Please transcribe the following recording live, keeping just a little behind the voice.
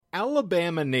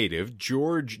Alabama native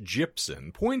George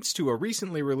Gibson points to a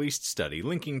recently released study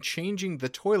linking changing the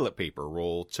toilet paper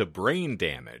roll to brain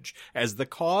damage as the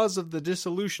cause of the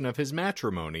dissolution of his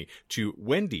matrimony to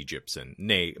Wendy Gibson,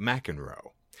 née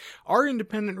McEnroe. Our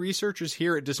independent researchers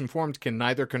here at Disinformed can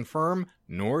neither confirm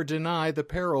nor deny the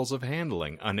perils of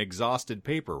handling an exhausted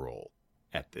paper roll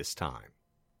at this time.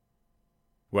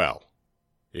 Well,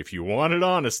 if you wanted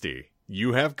honesty,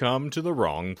 you have come to the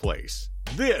wrong place.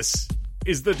 This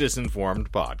is the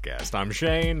Disinformed Podcast. I'm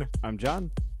Shane. I'm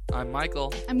John. I'm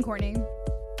Michael. I'm Courtney.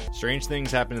 Strange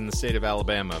things happen in the state of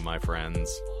Alabama, my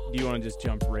friends. Do you want to just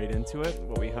jump right into it?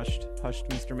 What we hushed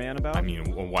Mr. Man about? I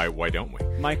mean, why don't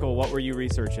we? Michael, what were you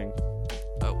researching?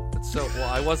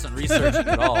 I wasn't researching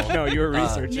at all. No, you were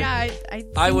researching. Yeah,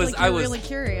 I was really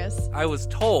curious. I was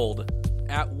told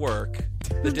at work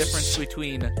the difference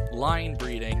between line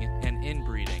breeding and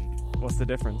inbreeding. What's the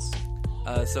difference?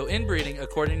 So inbreeding,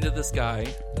 according to this guy,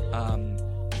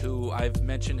 who I've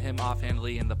mentioned him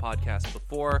offhandedly in the podcast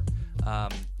before,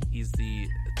 he's the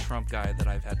Trump guy that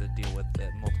I've had to deal with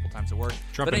multiple times at work.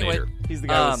 Trumpinator. But anyway, He's the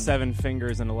guy with 7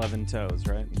 fingers and 11 toes,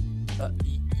 right?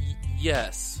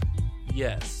 Yes.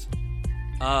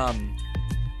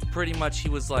 Pretty much he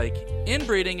was like,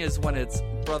 inbreeding is when it's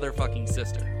brother fucking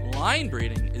sister. Line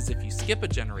breeding is if you skip a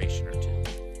generation or two.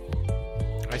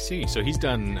 I see. So he's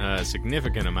done a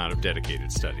significant amount of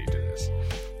dedicated study to this.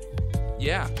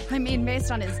 Yeah. I mean, based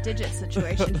on his digit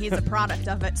situation, he's a product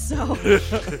of it, so.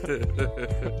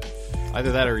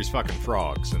 Either that or he's fucking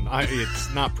frogs, and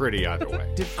it's not pretty either way.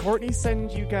 Did Courtney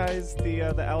send you guys the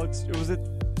Alex... Was it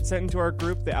sent into our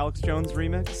group, the Alex Jones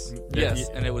remix? Yes,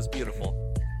 and it was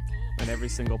beautiful. In every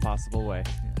single possible way.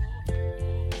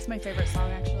 It's my favorite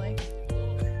song, actually.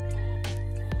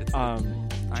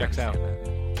 Checks out.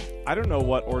 I don't know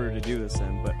what order to do this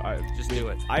in, but Just do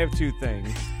it. I have 2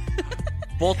 things.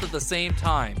 Both at the same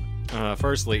time.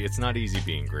 Firstly, it's not easy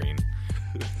being green.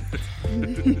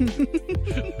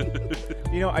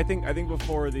 You know, I think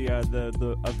before the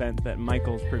event that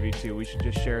Michael's privy to, we should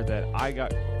just share that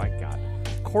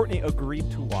Courtney agreed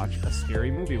to watch a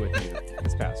scary movie with me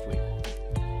this past week.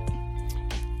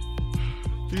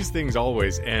 These things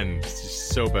always end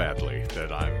so badly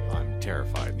that I'm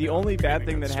terrified. The only bad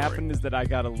thing that happened is that I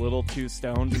got a little too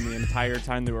stoned, and the entire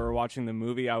time that we were watching the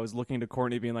movie, I was looking to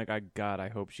Courtney being like, I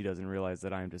hope she doesn't realize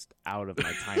that I'm just out of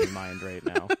my tiny mind right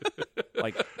now.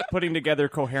 Like, putting together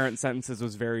coherent sentences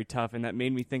was very tough, and that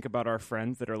made me think about our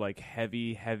friends that are like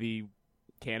heavy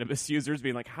cannabis users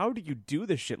being like, how do you do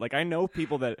this shit? Like, I know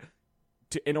people that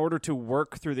in order to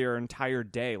work through their entire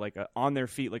day, like on their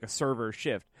feet, like a server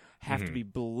shift, have to be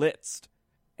blitzed,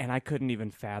 and I couldn't even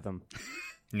fathom.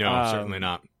 No, certainly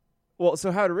not. Well,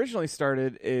 so how it originally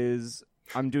started is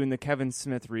I'm doing the Kevin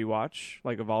Smith rewatch,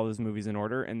 like of all his movies in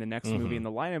order, and the next movie in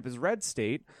the lineup is Red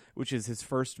State, which is his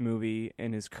first movie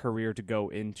in his career to go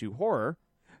into horror.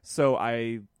 So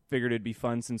I figured it'd be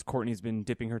fun, since Courtney's been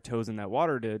dipping her toes in that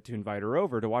water, to invite her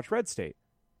over to watch Red State.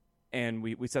 And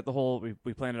we set the whole,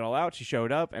 we planned it all out. She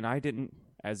showed up, and I didn't,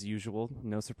 as usual,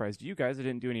 no surprise to you guys, I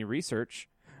didn't do any research.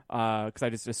 Because I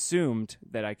just assumed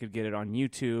that I could get it on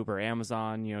YouTube or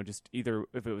Amazon, just either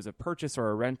if it was a purchase or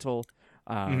a rental.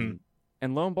 And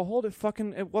lo and behold,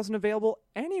 it wasn't available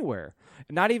anywhere,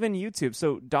 not even YouTube.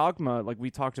 So Dogma, like we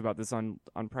talked about this on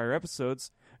prior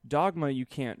episodes, Dogma you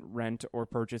can't rent or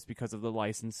purchase because of the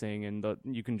licensing, and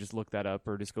you can just look that up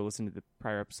or just go listen to the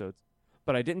prior episodes.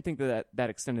 But I didn't think that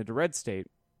extended to Red State.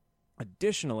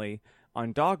 Additionally,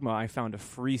 on Dogma, I found a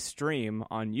free stream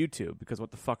on YouTube, because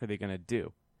what the fuck are they going to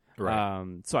do?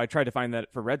 Right. So I tried to find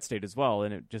that for Red State as well,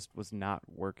 and it just was not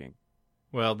working.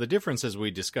 Well, the difference, as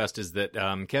we discussed, is that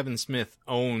Kevin Smith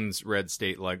owns Red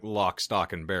State like lock,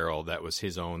 stock, and barrel. That was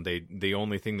his own. The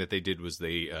only thing that they did was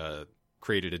they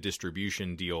created a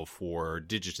distribution deal for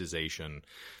digitization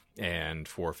and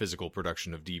for physical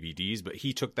production of DVDs, but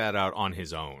he took that out on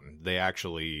his own. They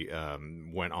actually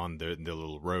went on the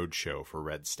little road show for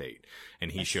Red State,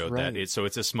 and he showed that it's a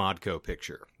Smodco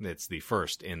picture. It's the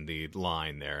first in the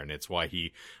line there, and it's why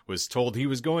he was told he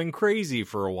was going crazy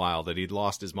for a while, that he'd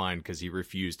lost his mind because he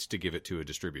refused to give it to a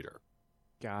distributor.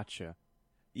 Gotcha.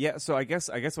 Yeah, so I guess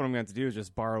what I'm going to do is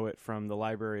just borrow it from the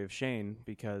library of Shane,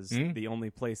 because the only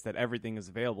place that everything is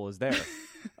available is there.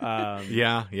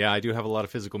 Yeah, I do have a lot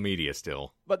of physical media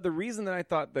still. But the reason that I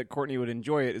thought that Courtney would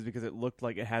enjoy it is because it looked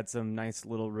like it had some nice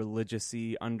little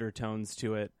religious-y undertones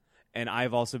to it. And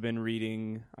I've also been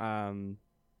reading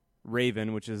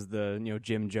Raven, which is the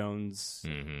Jim Jones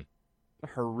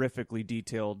horrifically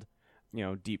detailed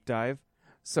deep dive.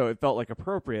 So it felt like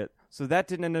appropriate. So that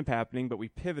didn't end up happening, but we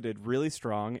pivoted really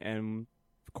strong, and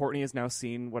Courtney has now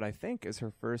seen what I think is her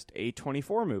first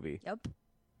A24 movie. Yep.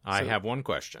 I have one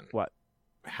question. What?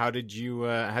 How'd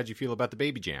you feel about the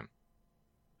baby jam?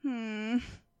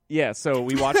 Yeah, so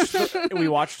we watched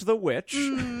The Witch.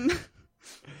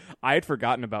 I had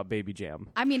forgotten about Baby Jam.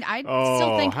 I mean, I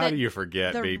still think how that do you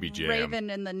forget the Baby Jam? Raven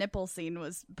and the nipple scene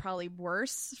was probably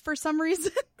worse for some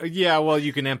reason. Yeah, well,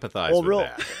 you can empathize with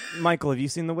that. Michael, have you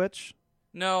seen The Witch?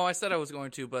 No, I said I was going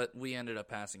to, but we ended up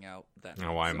passing out that night.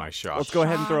 Oh, why am I shocked? Let's go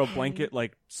ahead and throw a Shocking. blanket,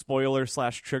 like,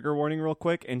 spoiler/trigger warning real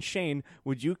quick. And Shane,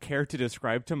 would you care to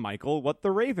describe to Michael what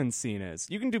the Raven scene is?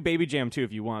 You can do Baby Jam, too,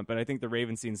 if you want, but I think the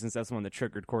Raven scene, since that's the one that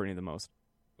triggered Courtney the most.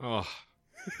 Oh.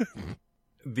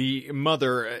 The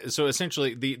mother, so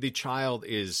essentially the child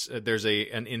is, there's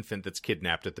an infant that's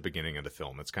kidnapped at the beginning of the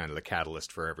film. It's kind of the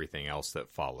catalyst for everything else that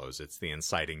follows. It's the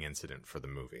inciting incident for the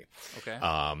movie. Okay.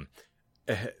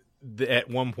 At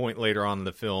one point later on in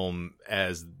the film,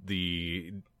 as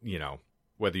the,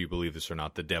 whether you believe this or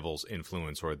not, the devil's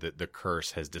influence or the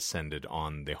curse has descended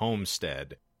on the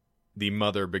homestead, the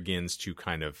mother begins to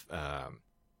kind of,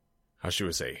 how should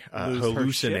we say, Lose her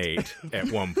hallucinate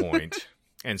at one point.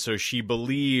 And so she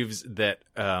believes that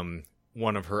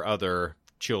one of her other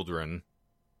children,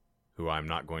 who I'm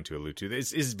not going to allude to,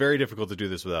 it's very difficult to do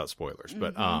this without spoilers,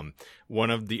 but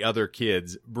one of the other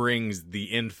kids brings the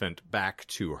infant back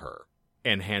to her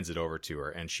and hands it over to her,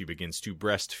 and she begins to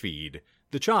breastfeed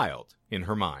the child in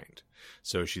her mind.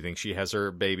 So she thinks she has her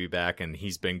baby back, and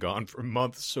he's been gone for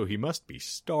months, so he must be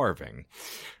starving.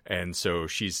 And so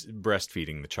she's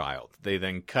breastfeeding the child. They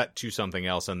then cut to something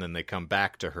else, and then they come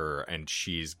back to her, and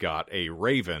she's got a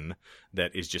raven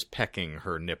that is just pecking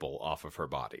her nipple off of her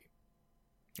body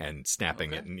and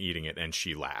snapping it and eating it, and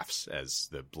she laughs as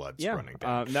the blood's running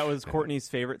down. That was Courtney's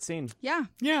favorite scene. Yeah.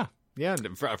 Yeah,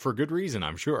 for good reason,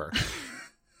 I'm sure.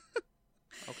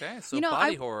 Okay, so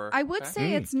body horror. I would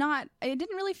say it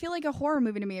didn't really feel like a horror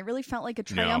movie to me. It really felt like a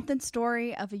triumphant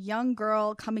story of a young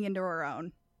girl coming into her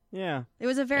own. Yeah. It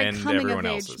was a very And coming everyone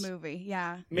of age else's. movie.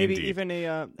 Yeah. Maybe Indeed. even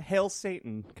a Hail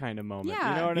Satan kind of moment. Yeah.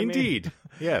 You know what I mean? Indeed,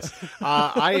 yes.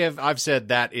 I've said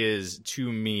that is, to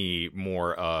me,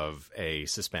 more of a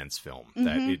suspense film.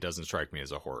 That it doesn't strike me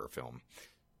as a horror film.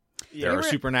 There are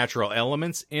supernatural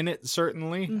elements in it,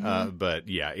 certainly, but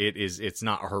yeah, it's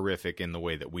not horrific in the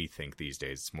way that we think these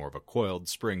days. It's more of a coiled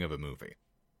spring of a movie.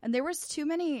 And there was too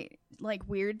many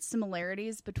weird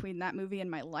similarities between that movie and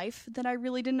my life that I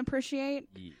really didn't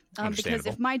appreciate. Because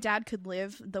Understandable. if my dad could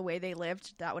live the way they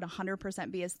lived, that would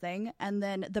 100% be his thing. And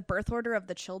then the birth order of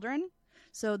the children.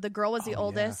 So the girl was the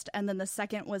oldest, and then the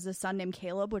second was a son named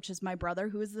Caleb, which is my brother,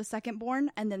 who is the second born.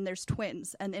 And then there's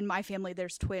twins. And in my family,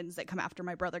 there's twins that come after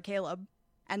my brother Caleb.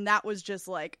 And that was just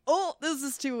like, oh, this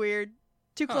is too weird.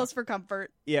 Too close for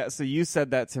comfort. Yeah, so you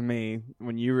said that to me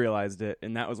when you realized it,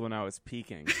 and that was when I was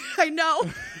peeking. I know.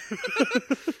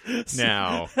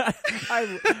 Now,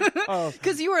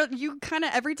 Because you kind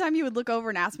of, every time you would look over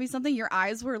and ask me something, your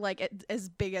eyes were like as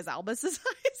big as Albus's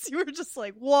eyes. You were just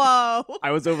like, whoa.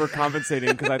 I was overcompensating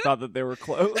because I thought that they were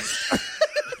closed.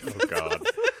 oh God.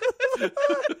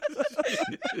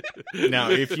 Now,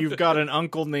 if you've got an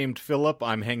uncle named Philip,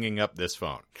 I'm hanging up this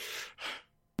phone.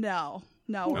 No,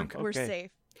 we're Okay.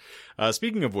 safe.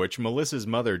 Speaking of which, Melissa's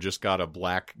mother just got a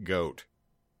black goat.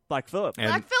 Black Phillip. And,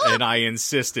 Black Phillip! and I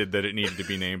insisted that it needed to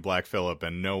be named Black Phillip,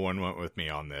 and no one went with me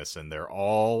on this, and they're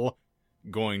all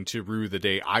going to rue the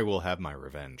day I will have my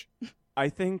revenge. I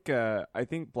think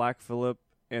Black Phillip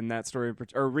and that story,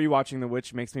 or rewatching The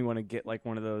Witch, makes me want to get like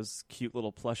one of those cute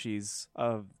little plushies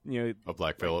of Of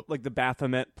Black Phillip. like the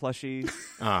Baphomet plushie.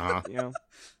 Uh-huh.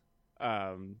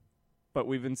 But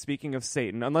we've been speaking of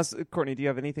Satan. Unless, Courtney, do you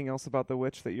have anything else about The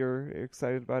Witch that you're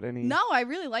excited about? No, I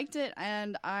really liked it,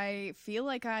 and I feel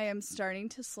like I am starting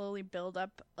to slowly build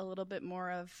up a little bit more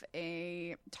of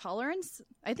a tolerance.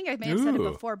 I think I may have said it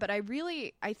Ooh. before, but I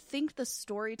think the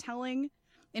storytelling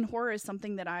in horror is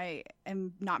something that I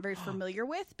am not very familiar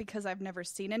with because I've never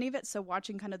seen any of it. So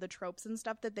watching kind of the tropes and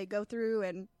stuff that they go through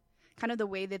and kind of the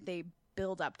way that they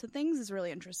build up to things is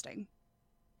really interesting.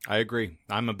 I agree.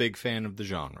 I'm a big fan of the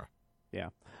genre.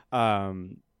 Yeah.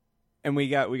 And we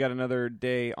got another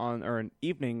day or an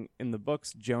evening in the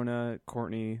books. Jonah,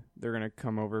 Courtney, they're going to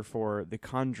come over for The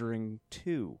Conjuring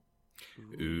 2.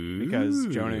 Because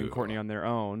Jonah and Courtney on their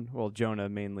own, well, Jonah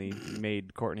mainly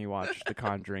made Courtney watch The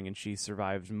Conjuring, and she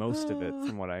survived most of it,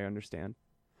 from what I understand.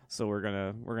 So we're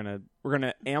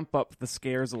gonna amp up the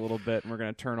scares a little bit, and we're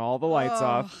gonna turn all the lights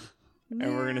off,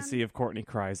 and we're gonna see if Courtney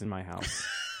cries in my house.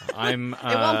 It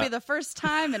won't be the first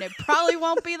time, and it probably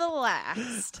won't be the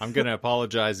last. I'm going to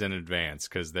apologize in advance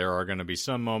because there are going to be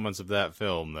some moments of that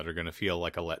film that are going to feel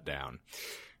like a letdown.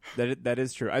 That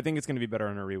is true. I think it's gonna be better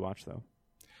on a rewatch, though.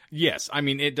 Yes, I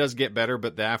mean, it does get better,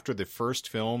 but after the first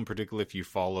film, particularly if you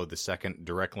follow the second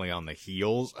directly on the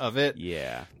heels of it,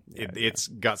 it's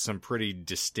got some pretty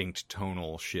distinct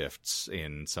tonal shifts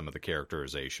in some of the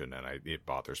characterization, and it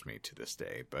bothers me to this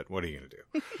day. But what are you going to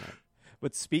do? Right.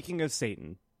 But speaking of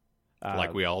Satan...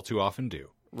 like we all too often do.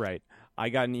 Right. I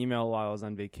got an email while I was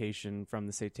on vacation from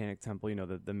the Satanic Temple,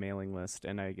 the mailing list,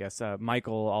 and I guess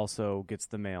Michael also gets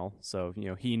the mail, so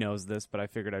he knows this, but I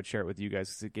figured I'd share it with you guys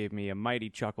because it gave me a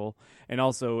mighty chuckle, and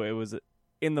also it was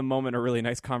in the moment a really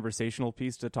nice conversational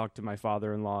piece to talk to my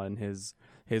father-in-law and his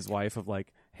wife of like,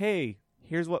 hey,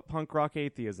 here's what punk rock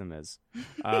atheism is.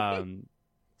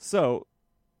 So,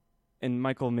 and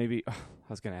Michael maybe, I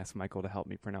was going to ask Michael to help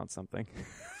me pronounce something.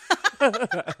 I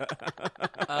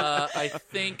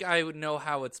think I would know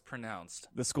how it's pronounced.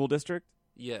 The school district?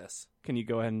 Yes. Can you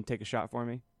go ahead and take a shot for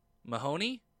me?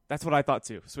 Mahoney? That's what I thought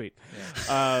too. Sweet.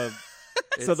 Yeah.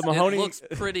 So the Mahoney... It looks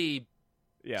pretty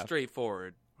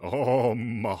straightforward. Oh,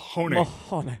 Mahoney.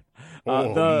 Mahoney.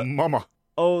 Mama.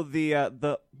 Oh,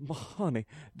 the Mahoney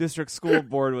District School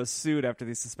Board was sued after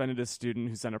they suspended a student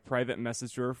who sent a private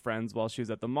message to her friends while she was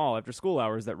at the mall after school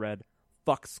hours that read,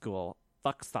 "Fuck school.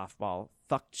 Fuck softball,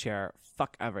 fuck chair,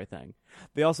 fuck everything."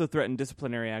 They also threatened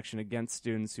disciplinary action against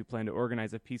students who plan to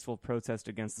organize a peaceful protest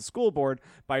against the school board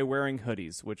by wearing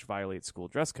hoodies, which violate school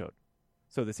dress code.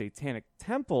 So the Satanic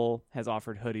Temple has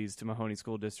offered hoodies to Mahoney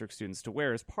School District students to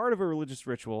wear as part of a religious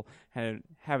ritual and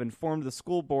have informed the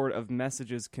school board of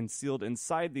messages concealed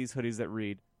inside these hoodies that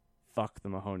read, "Fuck the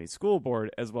Mahoney School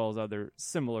Board," as well as other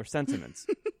similar sentiments.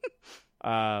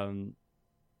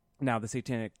 Now, the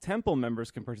Satanic Temple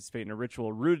members can participate in a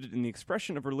ritual rooted in the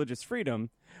expression of religious freedom.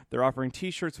 They're offering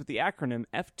T-shirts with the acronym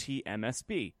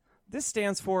FTMSB. This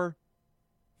stands for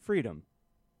freedom.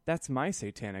 That's my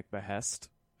satanic behest.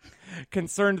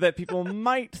 Concerned that people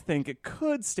might think it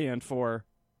could stand for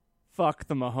fuck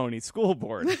the Mahoney School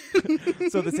Board.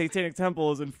 So the Satanic Temple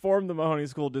has informed the Mahoney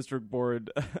School District Board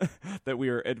that we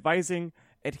are advising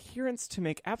adherents to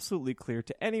make absolutely clear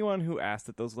to anyone who asks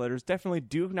that those letters definitely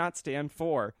do not stand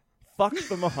for fuck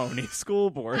the Mahoney School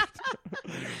Board.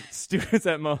 Students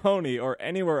at Mahoney or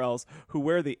anywhere else who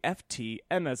wear the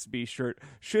FTMSB shirt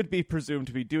should be presumed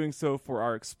to be doing so for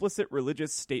our explicit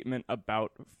religious statement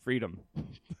about freedom.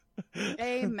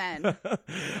 Amen.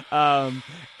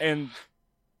 And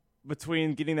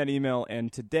between getting that email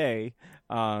and today,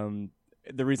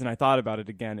 the reason I thought about it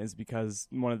again is because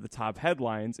one of the top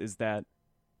headlines is that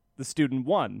the student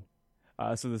won.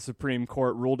 So the Supreme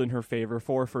Court ruled in her favor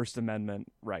for First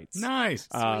Amendment rights. Nice.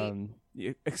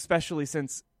 Especially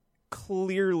since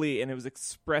clearly, and it was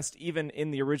expressed even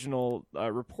in the original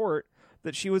report,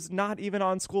 that she was not even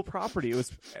on school property. It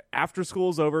was after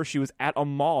school's over, she was at a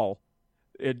mall.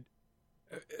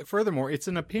 Furthermore, it's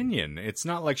an opinion. It's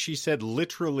not like she said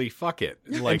literally fuck it.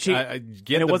 Like,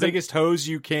 get the biggest hose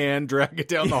you can, drag it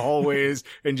down the hallways,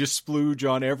 and just splooge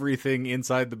on everything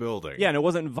inside the building. Yeah, and it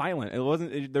wasn't violent.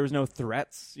 There was no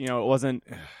threats. It wasn't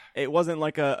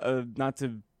like a not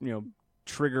to,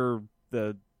 trigger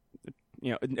the...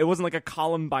 it wasn't like a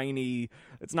Columbine-y.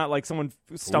 It's not like someone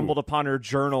stumbled upon her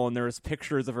journal and there was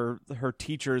pictures of her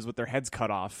teachers with their heads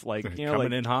cut off. Like,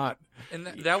 coming in hot. And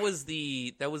that was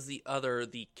the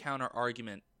counter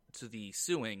argument to the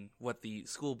suing. What the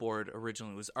school board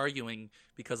originally was arguing,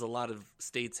 because a lot of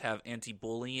states have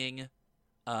anti-bullying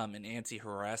and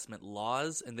anti-harassment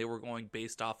laws, and they were going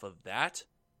based off of that.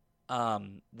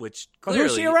 Which clearly,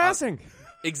 who's she harassing?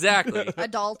 Exactly.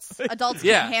 Adults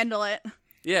can't handle it.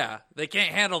 Yeah, they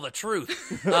can't handle the truth.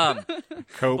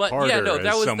 Co-parter,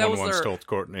 as someone once told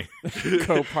Courtney.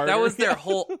 Co-parter. That was their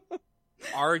whole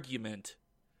argument,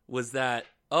 was that,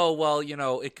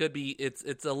 it could be,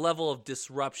 it's a level of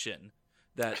disruption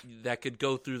that could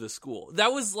go through the school.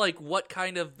 That was like what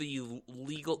kind of the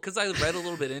legal, because I read a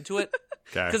little bit into it,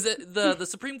 because the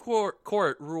Supreme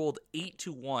Court ruled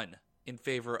 8-1 in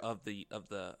favor of the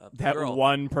that girl.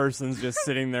 One person's just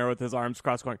sitting there with his arms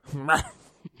crossed going...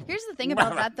 Here's the thing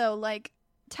about that, though. Like,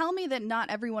 tell me that not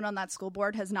everyone on that school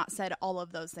board has not said all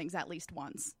of those things at least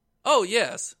once. Oh,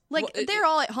 yes. Like, they're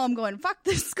all at home going, fuck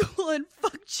this school and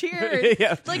fuck cheer.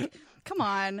 Yeah. Like, come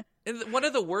on. And one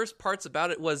of the worst parts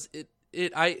about it was,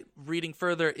 reading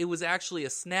further, it was actually a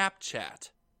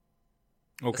Snapchat.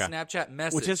 Okay. A Snapchat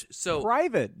message. Which is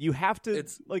private. You have to,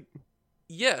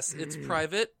 Yes, it's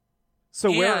private.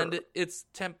 So it's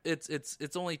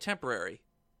only temporary.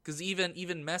 Because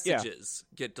even messages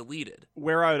get deleted.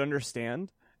 Where I would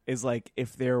understand is like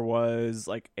if there was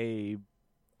like a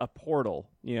portal,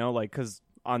 because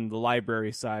on the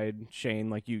library side,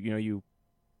 Shane, like you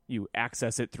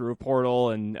access it through a portal,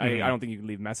 and I don't think you can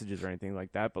leave messages or anything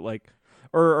like that. But like,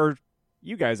 or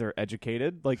you guys are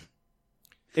educated. Like,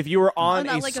 if you were on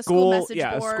not a like a school, message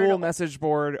a board school or- message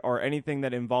board or anything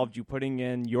that involved you putting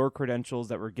in your credentials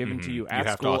that were given to Mhm. you You at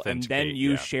have to school, and then authenticate,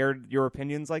 you yeah. shared your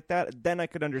opinions like that, then I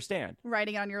could understand.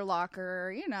 Writing on your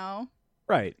locker, you know.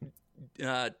 Right. Do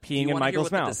Peeing you in wanna Michael's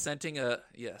hear what mouth. The dissenting,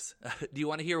 yes. Do you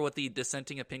want to hear what the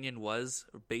dissenting opinion was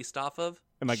based off of?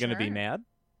 Am I going to be Sure. mad?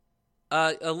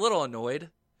 A little annoyed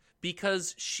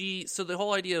because so the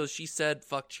whole idea was she said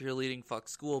fuck cheerleading, fuck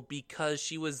school because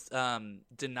she was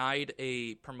denied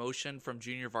a promotion from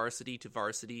junior varsity to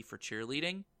varsity for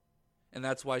cheerleading. And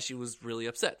that's why she was really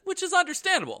upset, which is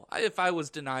understandable. If I was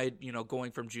denied,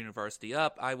 going from junior varsity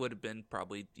up, I would have been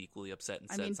probably equally upset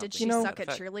and I said mean, something did she to that suck at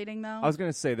effect. cheerleading though? I was going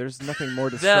to say, there's nothing more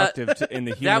destructive in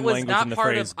the human That was language not than the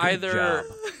part phrase, of "Good either. job."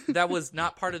 That was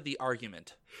not part of the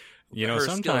argument. Her skill at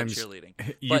Sometimes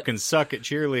cheerleading. you But- can suck at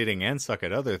cheerleading and suck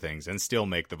at other things and still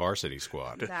make the varsity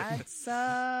squad. That's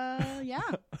yeah.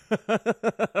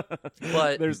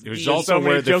 But There's the- also so many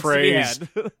where the jokes to be phrase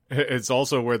had. it's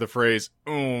also where the phrase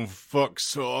 "oh fuck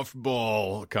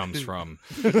softball" comes from.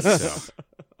 So,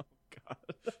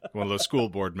 one of those school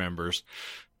board members.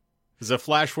 This is a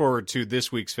flash forward to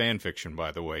this week's fan fiction,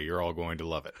 by the way. You're all going to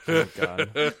love it. Oh,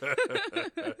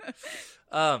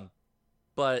 God.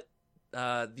 But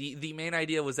the main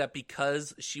idea was that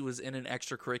because she was in an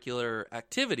extracurricular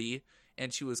activity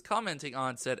and she was commenting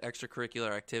on said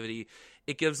extracurricular activity,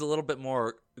 it gives a little bit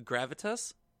more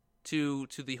gravitas to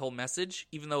the whole message,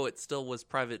 even though it still was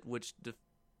private, which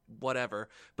whatever.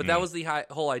 But that was the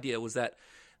whole idea, was that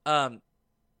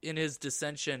in his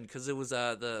dissension, because it was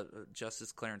the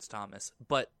Justice Clarence Thomas,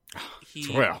 but he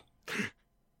Well,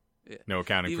 no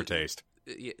accounting for taste.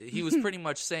 he was pretty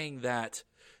much saying that,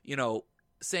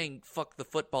 saying fuck the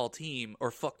football team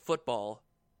or fuck football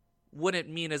wouldn't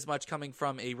mean as much coming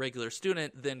from a regular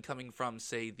student than coming from,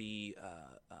 say, the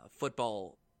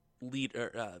football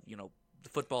leader, the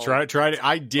football. Try to.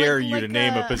 I dare you to like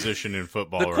name a a- position in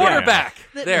football. the right quarterback.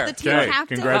 The- there. the team Okay,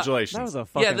 captain. congratulations. That was a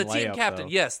fucking Yeah, the team layup, captain.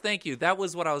 though. Yes, thank you. That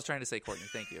was what I was trying to say, Courtney.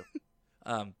 Thank you.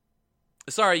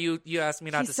 Sorry, you asked me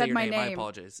not He to said say your my name. I name.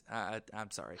 apologize. I'm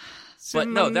sorry. Say But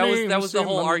my no, that name, was the say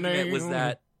whole my argument, was name.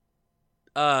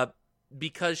 that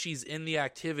because she's in the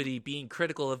activity, being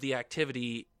critical of the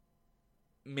activity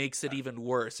makes it even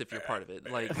worse if you're part of it.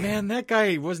 Like, Man, that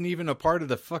guy wasn't even a part of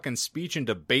the fucking speech and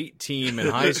debate team in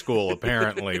high school,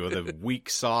 apparently, with a weak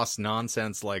sauce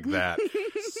nonsense like that.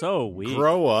 So weak.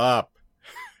 Grow up.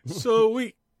 So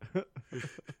weak.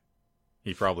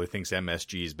 He probably thinks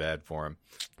MSG is bad for him.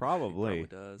 Probably.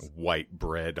 probably does. White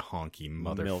bread honky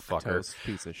Milk motherfucker. toast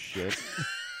piece of shit.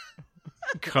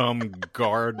 Come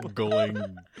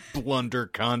gargling blunder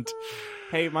cunt.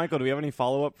 Hey, Michael, do we have any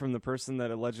follow-up from the person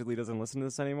that allegedly doesn't listen to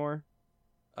this anymore?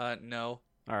 No.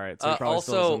 All right, so he probably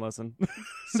still also- doesn't listen.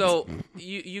 So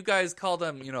you guys call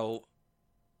them,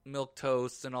 milk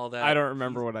toast and all that. I don't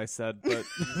remember what I said, but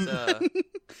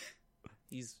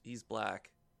He's black.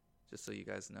 Just so you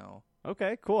guys know.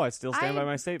 okay, cool. I still stand by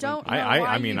my I statement. don't know I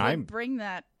why mean, you would I'm- bring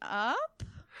that up.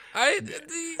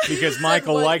 Because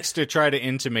Michael likes to try to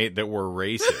intimate that we're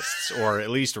racists, or at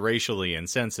least racially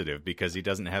insensitive, because he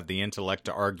doesn't have the intellect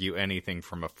to argue anything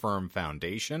from a firm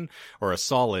foundation or a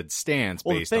solid stance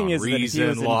Well, the based thing on is that he reason,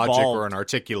 was logic, or involved- an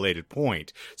articulated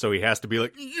point. So he has to be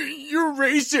like, "You're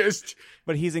racist."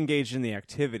 But he's engaged in the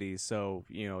activity, so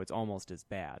it's almost as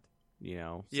bad.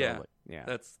 So, Yeah. like,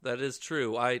 yeah. that is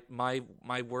true. My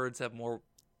words have more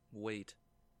weight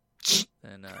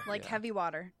than Like yeah. heavy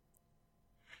water.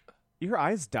 Your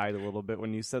eyes died a little bit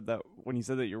when you said that. When you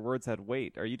said that your words had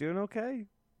weight. Are you doing okay?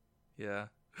 Yeah.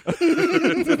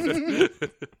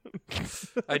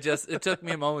 It took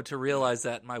me a moment to realize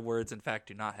that my words, in fact,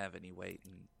 do not have any weight,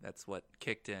 and that's what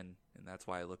kicked in, and that's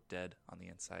why I look dead on the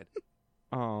inside.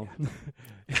 Oh,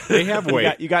 They have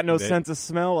weight. You got no They- sense of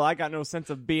smell. Well, I got no sense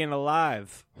of being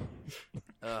alive.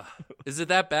 Is it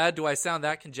that bad? Do I sound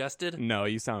that congested? No,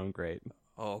 you sound great.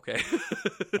 Oh, okay.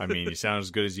 I mean, you sound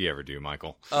as good as you ever do,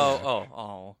 Michael.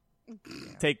 Oh.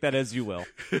 Take that as you will.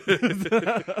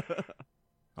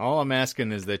 All I'm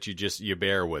asking is that you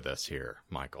bear with us here,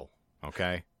 Michael.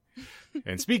 Okay.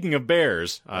 And speaking of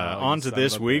bears, on you to son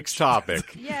this of a week's bitch.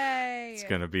 topic. Yay! It's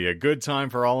going to be a good time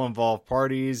for all involved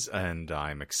parties, and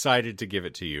I'm excited to give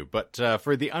it to you. But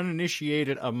for the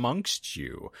uninitiated amongst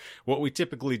you, what we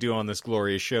typically do on this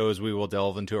glorious show is we will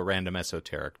delve into a random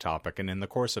esoteric topic, and in the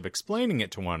course of explaining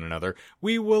it to one another,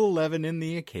 we will leaven in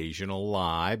the occasional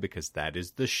lie, because that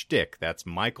is the shtick. That's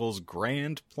Michael's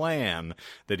grand plan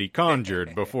that he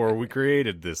conjured before we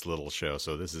created this little show.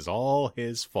 So this is all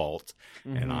his fault,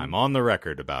 and I'm on the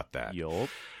record about that. Yup.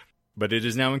 But it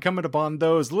is now incumbent upon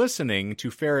those listening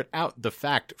to ferret out the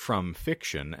fact from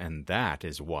fiction, and that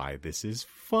is why this is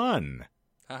fun.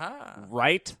 Haha.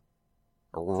 Right?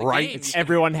 Right? game. It's You can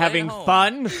everyone play having at home.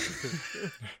 fun.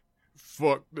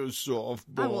 Fuck the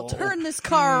softball. I will turn this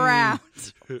car around.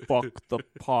 Fuck the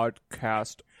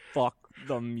podcast. Fuck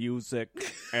the music.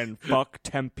 And fuck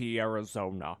Tempe,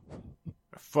 Arizona.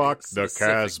 Fuck the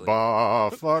Specifically.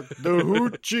 Casbah. Fuck the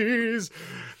hoochies.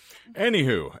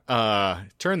 Anywho,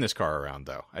 turn this car around,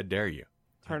 though. I dare you.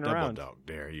 Turn Double around. dog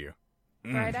dare you.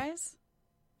 Bright eyes?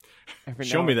 Every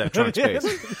Show now me and- that trunk space.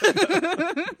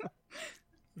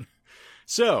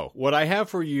 So, what I have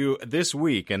for you this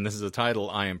week, and this is a title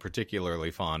I am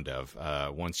particularly fond of.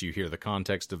 Once you hear the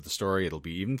context of the story, it'll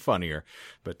be even funnier.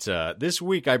 But this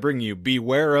week, I bring you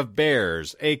Beware of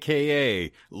Bears,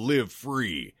 a.k.a. Live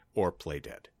Free or Play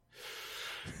Dead.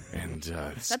 And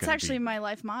That's actually my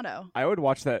life motto. I would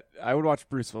watch that. I would watch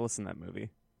Bruce Willis in that movie.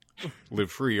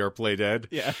 Live Free or Play Dead.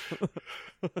 Yeah.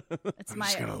 It's I'm my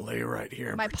just going to lay right here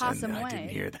and my pretend possum that I way. didn't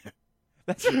hear that.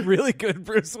 That's a really good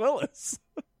Bruce Willis.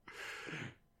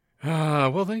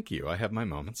 Well, thank you. I have my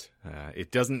moments.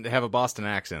 It doesn't have a Boston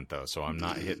accent, though, so I'm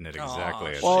not hitting it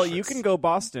exactly. Aw, as Well, it you is. can go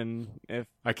Boston if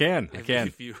I can.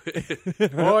 If you,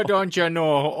 Oh, don't you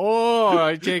know? Oh,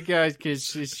 I think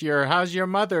how's your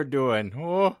mother doing?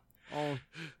 Oh,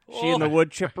 she and the wood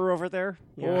chipper over there.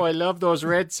 oh, I love those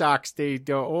Red Sox. They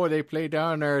play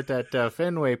down there at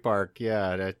Fenway Park.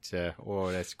 Yeah,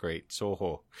 that's great.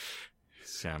 Soho.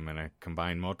 So I'm gonna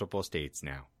combine multiple states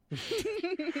now.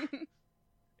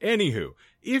 Anywho,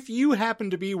 if you happen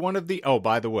to be one of the... Oh,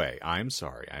 by the way, I'm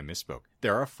sorry, I misspoke.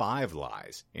 There are 5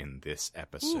 lies in this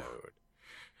episode.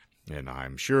 And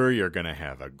I'm sure you're going to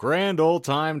have a grand old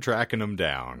time tracking them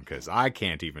down, because I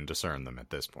can't even discern them at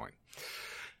this point.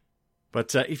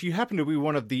 But if you happen to be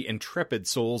one of the intrepid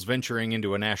souls venturing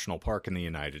into a national park in the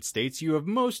United States, you have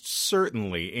most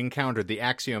certainly encountered the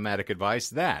axiomatic advice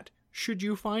that... should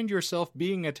you find yourself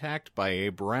being attacked by a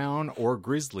brown or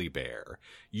grizzly bear,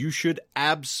 you should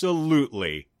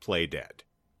absolutely play dead.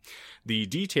 The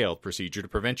detailed procedure to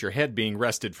prevent your head being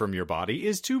wrested from your body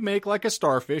is to make like a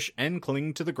starfish and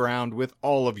cling to the ground with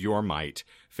all of your might,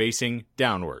 facing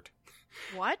downward.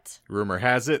 what? Rumor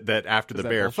has it that after the that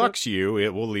bear bullshit? fucks you,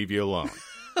 it will leave you alone.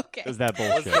 Okay. Is that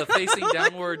was bullshit? the facing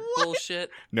downward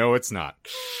bullshit? No, it's not.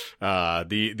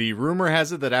 The rumor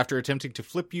has it that after attempting to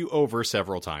flip you over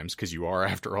several times, because you are,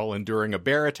 after all, enduring a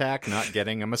bear attack, not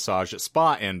getting a massage at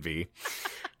Spa Envy,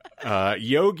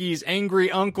 Yogi's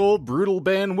angry uncle, Brutal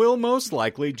Ben, will most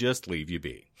likely just leave you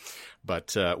be.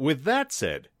 But with that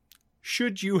said,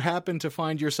 should you happen to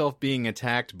find yourself being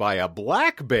attacked by a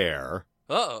black bear,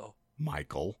 Uh-oh.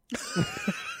 Michael...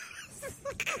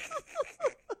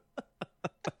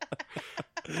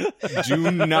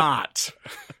 do not,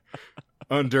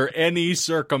 under any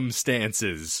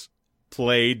circumstances,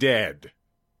 play dead.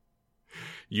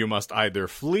 You must either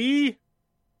flee,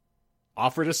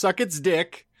 offer to suck its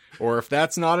dick, or if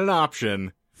that's not an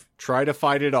option, try to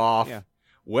fight it off. Yeah.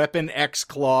 Weapon X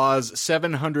claws,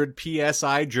 700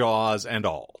 PSI jaws, and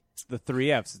all. It's the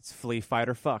 3 Fs. It's flee, fight,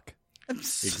 or fuck.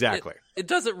 Exactly. It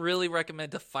doesn't really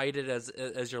recommend to fight it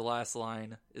as your last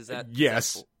line. Is that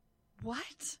Yes. is that-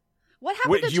 What? What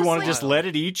happened Wait, to do you want to like, just let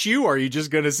it eat you, or are you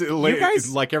just going to lay, guys-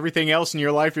 like everything else in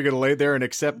your life, you're going to lay there and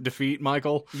accept defeat,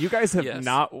 Michael? You guys have Yes.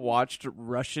 not watched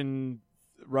Russians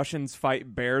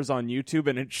fight bears on YouTube,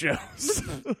 and it shows.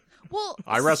 Well,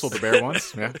 I wrestled a bear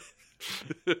once, yeah.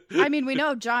 I mean, we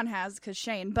know John has because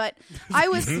Shane, but I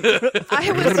always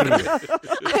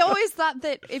thought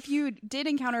that if you did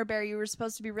encounter a bear, you were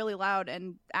supposed to be really loud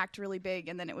and act really big,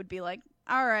 and then it would be like,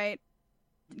 all right,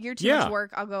 you're too Yeah. much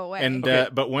work, I'll go away. And Okay.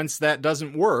 But once that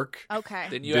doesn't work, okay.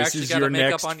 Then you This actually is got to your make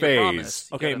next up on phase. your promise.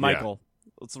 You Okay, gotta- Michael,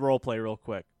 let's role play real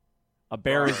quick. A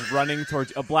bear is running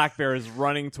towards a black bear is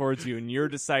running towards you, and you're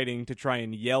deciding to try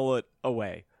and yell it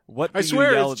away. What do I you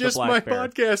swear yell it's at just the my black bear?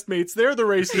 podcast mates. They're the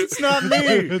racists, not me.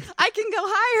 I can go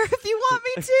higher if you want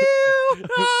me to.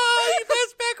 Oh, you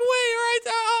best back away, all right?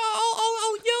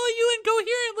 I'll yell at you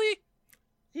incoherently.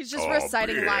 He's just Oh,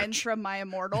 reciting bitch. lines from My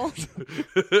Immortal.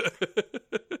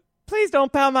 Please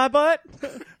don't pound my butt.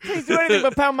 Please do anything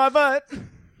but pound my butt.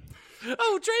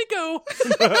 Oh, Draco.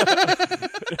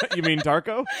 You mean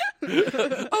Darko?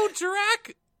 Oh,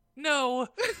 Drac. No.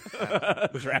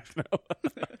 Drachno.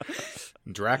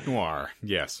 Drac Noir,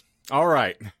 yes. All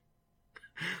right.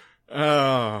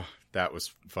 Oh, that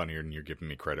was funnier than you're giving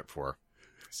me credit for.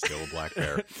 Still a black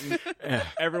bear.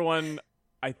 Everyone,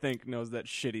 I think, knows that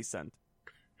shitty scent.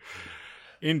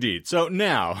 Indeed. So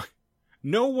now,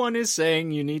 no one is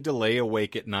saying you need to lay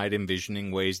awake at night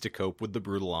envisioning ways to cope with the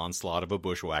brutal onslaught of a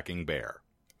bushwhacking bear.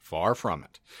 Far from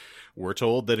it. We're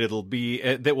told that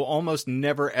that will almost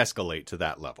never escalate to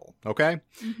that level, okay?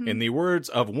 Mm-hmm. In the words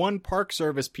of one Park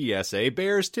Service PSA,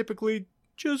 bears typically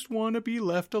just want to be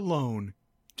left alone.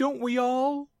 Don't we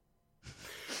all?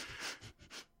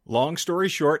 Long story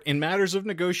short, in matters of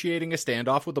negotiating a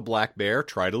standoff with a black bear,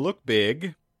 try to look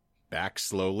big, back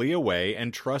slowly away,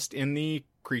 and trust in the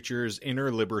creature's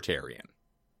inner libertarian.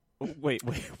 Wait,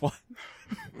 what?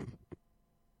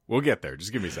 We'll get there.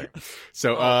 Just give me a second.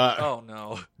 So, oh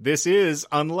no. This is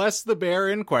unless the bear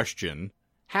in question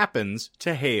happens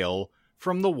to hail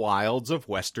from the wilds of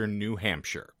western New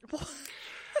Hampshire.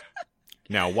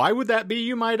 Now, why would that be,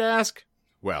 you might ask?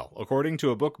 Well, according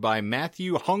to a book by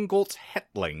Matthew Hungoltz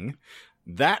Hetling,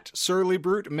 that surly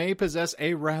brute may possess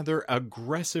a rather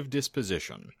aggressive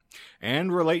disposition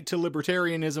and relate to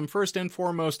libertarianism first and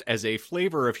foremost as a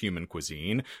flavor of human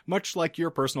cuisine, much like your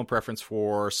personal preference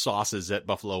for sauces at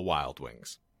Buffalo Wild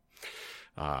Wings.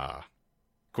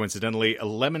 Coincidentally, a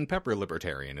lemon pepper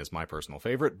libertarian is my personal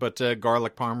favorite, but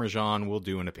garlic parmesan will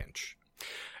do in a pinch.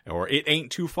 Or it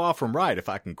ain't too far from right, if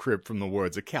I can crib from the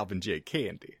words of Calvin J.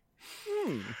 Candy.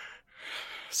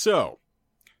 So,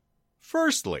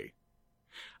 firstly,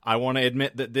 I want to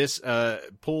admit that this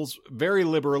pulls very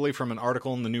liberally from an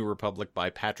article in the New Republic by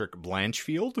Patrick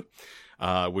Blanchfield,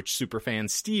 which superfan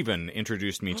Steven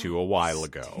introduced me to a while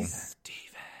ago.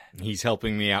 He's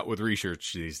helping me out with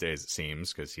research these days, it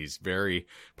seems, because he's very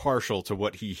partial to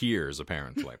what he hears,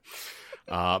 apparently.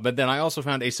 But then I also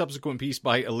found a subsequent piece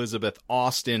by Elizabeth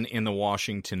Austin in the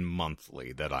Washington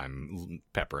Monthly that I'm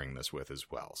peppering this with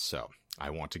as well. So I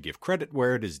want to give credit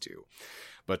where it is due.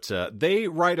 But they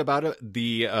write about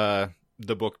the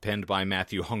book penned by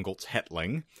Matthew Hungoltz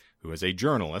Hetling, who is a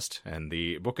journalist, and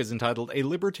the book is entitled A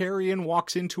Libertarian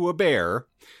Walks into a Bear,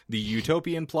 the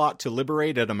Utopian Plot to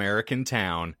Liberate an American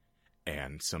Town,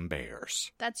 and Some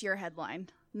Bears. That's your headline,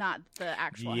 not the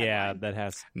actual Yeah,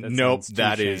 headline. Nope, sounds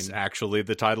that too is Shane. actually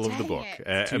the title of the book.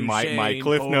 Too My Shane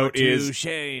cliff for note too is...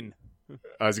 Shane.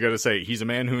 I was going to say, he's a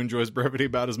man who enjoys brevity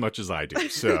about as much as I do,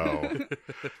 so...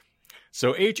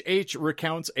 So H.H.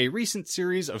 recounts a recent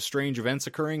series of strange events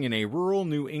occurring in a rural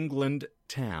New England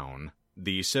town,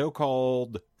 the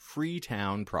so-called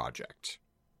Freetown Project.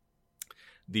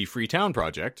 The Freetown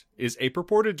Project is a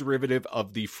purported derivative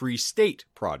of the Free State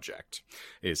Project.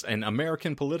 It's an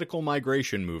American political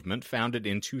migration movement founded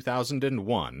in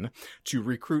 2001 to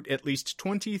recruit at least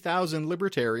 20,000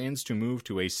 libertarians to move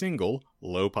to a single,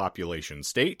 low-population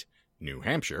state, New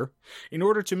Hampshire, in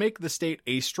order to make the state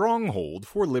a stronghold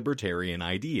for libertarian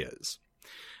ideas.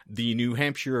 The New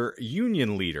Hampshire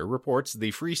Union leader reports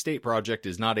the Free State Project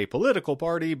is not a political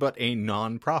party, but a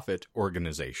non-profit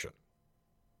organization.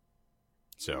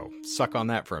 So, suck on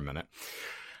that for a minute.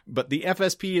 But the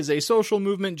FSP is a social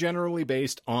movement generally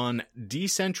based on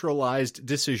decentralized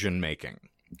decision-making.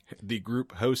 The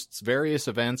group hosts various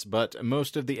events, but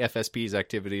most of the FSP's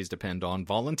activities depend on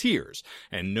volunteers,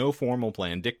 and no formal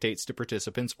plan dictates to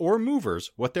participants or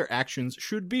movers what their actions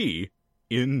should be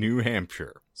in New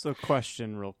Hampshire. So,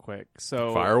 question real quick.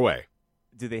 So, Fire away.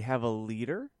 do they have a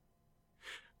leader?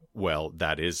 Well,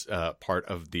 that is part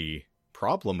of the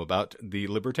problem about the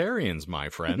libertarians, my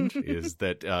friend, is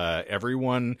that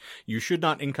you should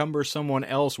not encumber someone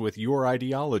else with your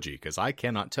ideology, because I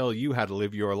cannot tell you how to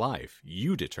live your life.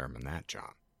 You determine that,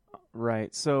 John.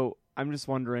 Right. So, I'm just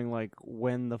wondering, like,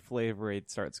 when the Flavor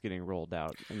Aid starts getting rolled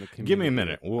out in the community. Give me a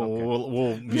minute.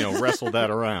 We'll wrestle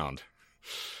that around.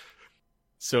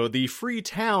 So the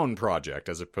Freetown Project,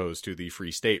 as opposed to the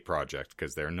Free State Project,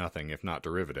 because they're nothing if not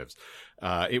derivatives,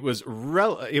 it was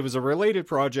a related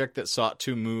project that sought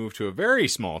to move to a very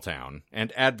small town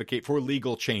and advocate for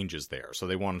legal changes there. So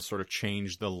they want to sort of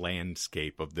change the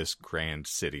landscape of this grand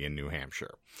city in New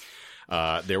Hampshire.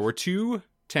 There were two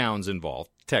towns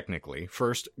involved, technically.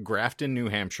 First, Grafton, New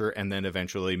Hampshire, and then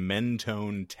eventually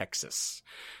Mentone, Texas.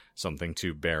 Something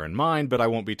to bear in mind, but I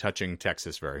won't be touching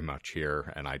Texas very much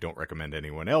here, and I don't recommend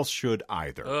anyone else should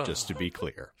either, just to be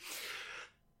clear.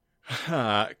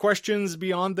 Questions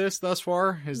beyond this thus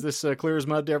far? Is this clear as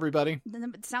mud to everybody?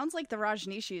 It sounds like the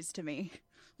Rajneeshis to me.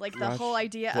 Like the Raj- whole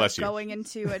idea Bless of you. going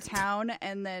into a town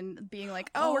and then being like,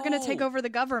 oh, we're going to take over the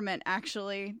government,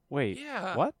 actually. Wait,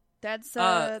 Yeah. what? That's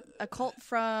a cult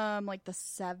from like the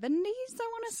 70s, I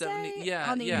want to say. Yeah,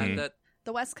 on the, Mhm. that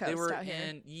the West Coast they were out here.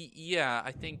 in. Yeah,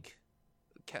 I think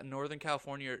Northern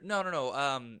California. No.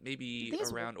 Maybe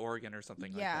These- around Oregon or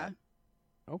something Yeah. like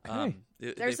Okay.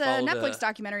 that. There's they a followed Netflix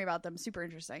documentary about them. Super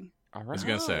interesting. All I was right.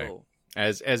 gonna say. Oh.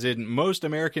 As in most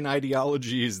American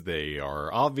ideologies, they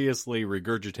are obviously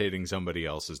regurgitating somebody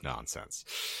else's nonsense.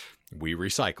 We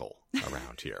recycle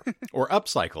around here. Or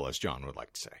upcycle, as John would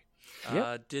like to say.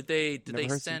 Yep. Did they Never heard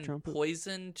some send Trump poop.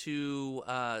 poison to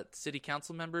city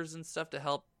council members and stuff to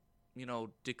help,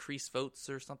 decrease votes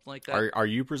or something like that? Are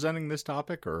you presenting this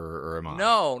topic or am I?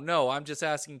 No, I'm just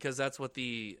asking because that's what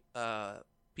the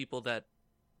people that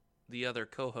the other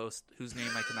co-host, whose name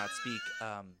I cannot speak,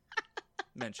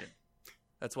 mentioned.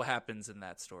 That's what happens in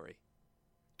that story.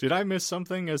 Did I miss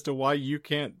something as to why you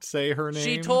can't say her name?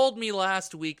 She told me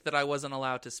last week that I wasn't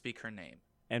allowed to speak her name.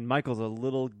 And Michael's a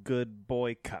little good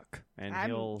boy cuck, and I'm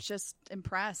he'll. just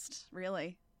impressed,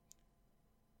 really.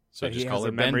 So But just he call has her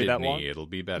a memory Bended that long? Knee. It'll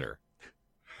be better.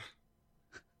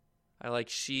 I like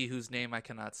she whose name I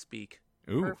cannot speak.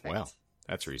 Ooh, Perfect. well,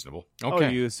 that's reasonable. Oh,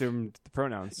 Okay. you assumed the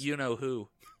pronouns. You know who.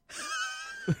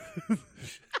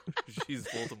 She's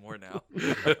Voldemort now.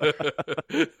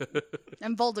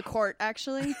 And Voldemort,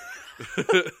 actually.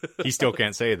 He still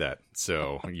can't say that,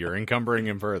 so you're encumbering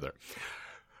him further.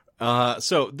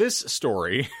 So this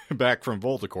story, back from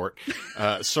Voldemort,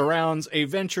 surrounds a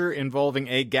venture involving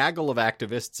a gaggle of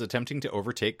activists attempting to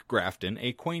overtake Grafton,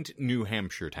 a quaint New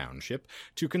Hampshire township,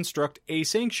 to construct a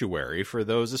sanctuary for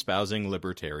those espousing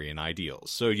libertarian ideals.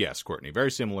 So yes, Courtney,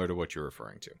 very similar to what you're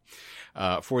referring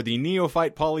to. For the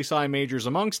neophyte poli-sci majors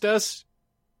amongst us,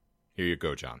 here you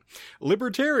go, John.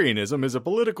 Libertarianism is a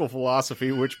political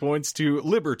philosophy which points to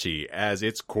liberty as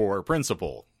its core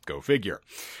principle. Go figure.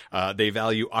 They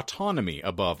value autonomy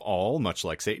above all, much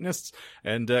like Satanists,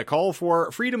 and call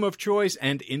for freedom of choice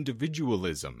and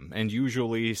individualism, and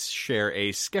usually share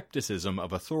a skepticism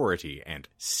of authority and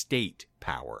state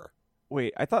power.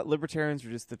 Wait, I thought libertarians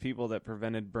were just the people that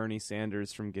prevented Bernie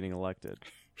Sanders from getting elected.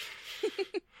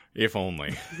 If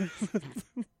only.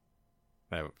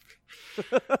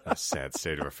 A sad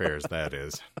state of affairs that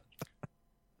is.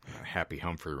 Happy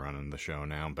Humphrey running the show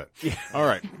now, but all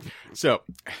right. So,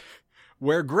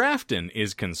 where Grafton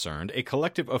is concerned, a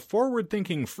collective of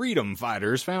forward-thinking freedom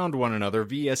fighters found one another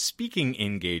via speaking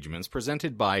engagements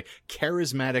presented by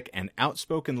charismatic and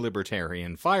outspoken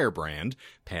libertarian firebrand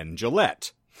Penn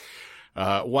Jillette.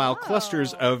 While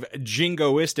clusters of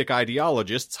jingoistic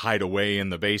ideologists hide away in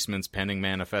the basements penning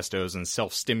manifestos and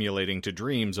self-stimulating to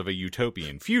dreams of a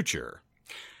utopian future.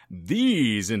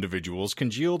 These individuals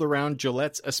congealed around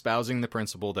Gillette's espousing the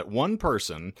principle that one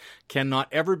person cannot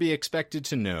ever be expected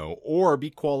to know or be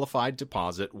qualified to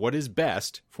posit what is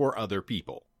best for other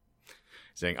people.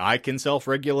 Saying, I can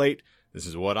self-regulate, this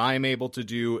is what I am able to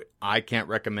do, I can't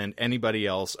recommend anybody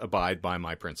else abide by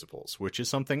my principles, which is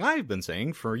something I've been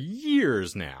saying for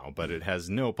years now, but it has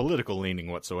no political leaning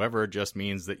whatsoever. It just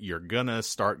means that you're gonna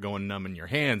start going numb in your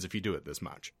hands if you do it this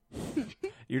much.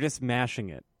 You're just mashing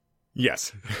it.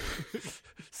 Yes.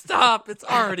 Stop! It's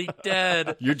already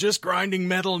dead. You're just grinding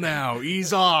metal now.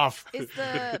 Ease off. Is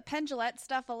the Penn Jillette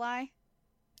stuff a lie?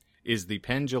 Is the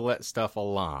Penn Jillette stuff a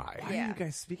lie? Why are you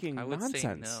guys speaking I would nonsense?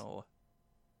 say no.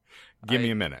 Give me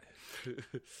a minute.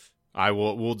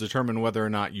 We'll determine whether or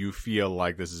not you feel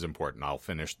like this is important. I'll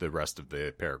finish the rest of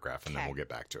the paragraph and then we'll get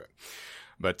back to it.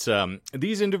 But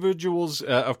these individuals,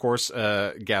 of course,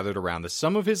 gathered around this.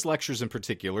 Some of his lectures in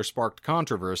particular sparked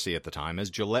controversy at the time as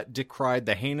Gillette decried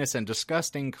the heinous and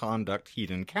disgusting conduct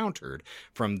he'd encountered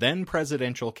from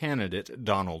then-presidential candidate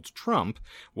Donald Trump,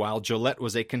 while Gillette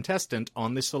was a contestant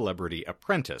on The Celebrity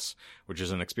Apprentice, which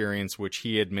is an experience which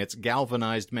he admits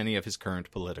galvanized many of his current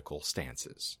political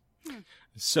stances.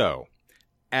 So,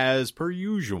 as per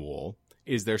usual,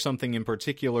 is there something in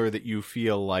particular that you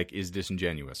feel like is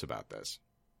disingenuous about this?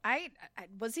 I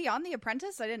was he on The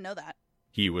Apprentice? I didn't know that.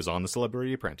 He was on The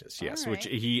Celebrity Apprentice, yes, All which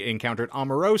right. he encountered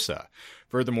Omarosa.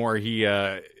 Furthermore, he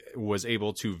was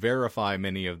able to verify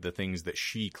many of the things that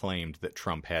she claimed that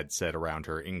Trump had said around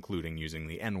her, including using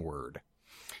the N-word.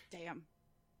 Damn.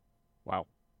 Wow.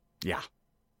 Yeah.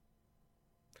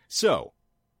 So,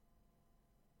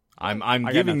 I'm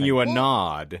got giving nothing. you a Well-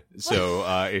 nod.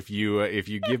 So if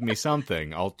you give me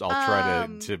something, I'll try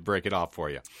Um, to break it off for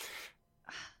you.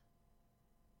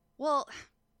 Well,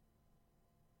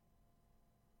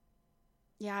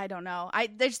 yeah, I don't know.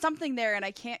 There's something there, and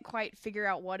I can't quite figure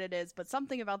out what it is, but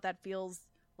something about that feels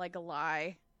like a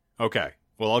lie. Okay.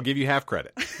 Well, I'll give you half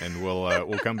credit, and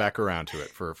we'll come back around to it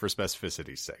for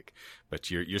specificity's sake.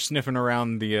 But you're sniffing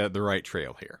around the right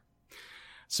trail here.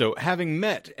 So, having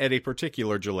met at a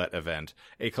particular Gillette event,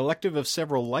 a collective of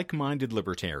several like-minded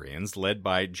libertarians led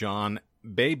by John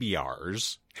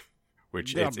Babiarz,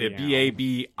 which it's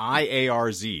Babiarz,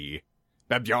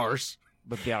 Babiarz.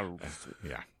 But yeah,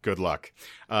 Yeah, good luck.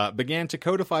 Began to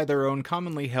codify their own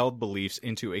commonly held beliefs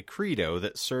into a credo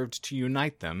that served to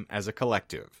unite them as a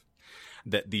collective.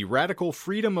 That the radical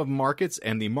freedom of markets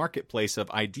and the marketplace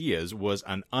of ideas was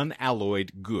an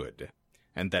unalloyed good.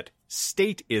 and that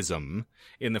stateism,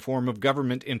 in the form of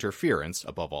government interference,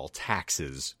 above all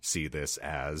taxes, see this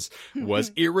as,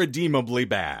 was irredeemably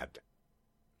bad.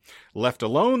 Left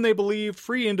alone, they believed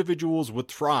free individuals would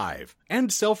thrive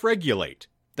and self-regulate,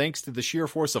 thanks to the sheer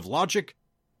force of logic,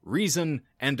 reason,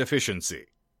 and efficiency.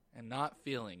 And not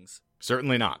feelings.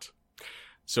 Certainly not.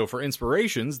 So for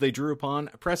inspirations, they drew upon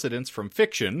precedents from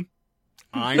fiction.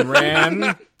 Ayn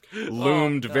Rand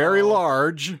loomed very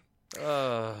large,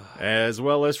 as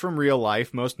well as from real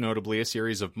life, most notably a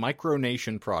series of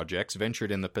micronation projects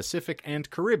ventured in the Pacific and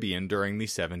Caribbean during the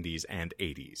 70s and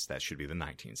 80s. That should be the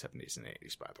 1970s and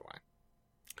 80s, by the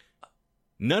way.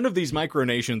 None of these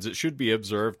micronations, it should be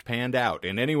observed, panned out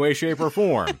in any way, shape, or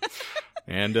form.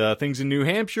 And things in New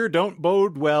Hampshire don't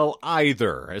bode well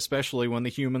either, especially when the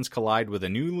humans collide with a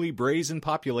newly brazen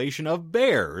population of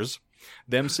bears,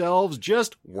 themselves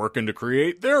just working to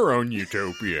create their own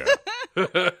utopia.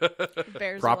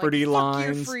 Bears Property are like, fuck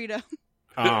lines. your freedom.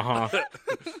 Uh-huh.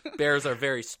 Bears are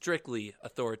very strictly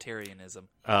authoritarianism.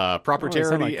 Sound Property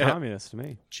like communist to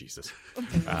me. Jesus.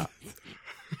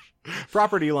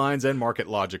 Property lines and market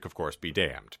logic, of course, be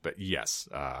damned. But yes,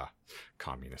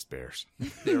 communist bears.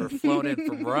 They were flown in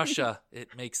from Russia.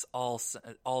 It makes all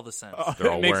the sense.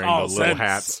 They're all makes wearing all the little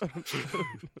sense. hats.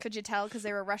 Could you tell because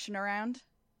they were rushing around?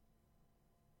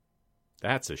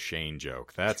 That's a Shane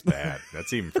joke. That's bad.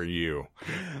 That's even for you.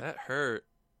 That hurt.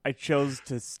 I chose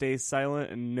to stay silent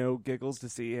and no giggles to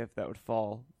see if that would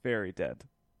fall very dead.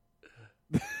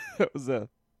 That was a...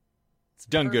 It's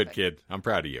done good, Perfect. kid. I'm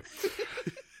proud of you.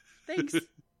 Thanks.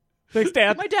 Thanks,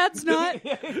 Dad. My dad's not.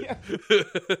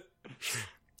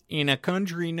 In a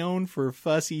country known for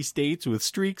fussy states with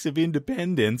streaks of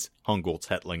independence, Hungoltz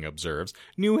Hetling observes,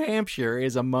 New Hampshire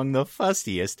is among the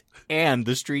fussiest and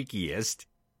the streakiest.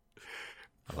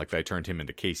 I like that I turned him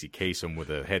into Casey Kasem with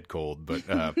a head cold, but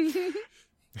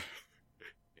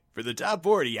for the top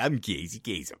 40, I'm Casey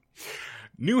Kasem.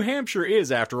 New Hampshire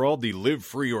is, after all, the live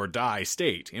free or die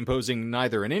state, imposing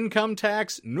neither an income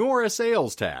tax nor a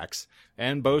sales tax,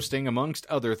 and boasting, amongst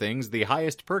other things, the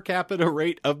highest per capita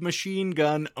rate of machine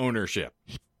gun ownership.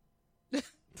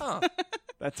 Huh.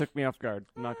 That took me off guard.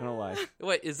 I'm not going to lie.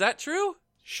 Wait, is that true?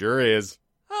 Sure is.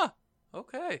 Huh.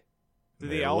 Okay. Do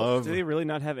They they, love- do they really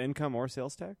not have income or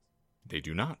sales tax? They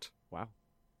do not. Wow.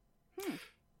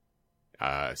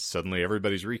 Suddenly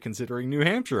everybody's reconsidering New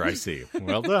Hampshire, I see.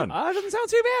 Well done. Doesn't sound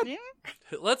too bad.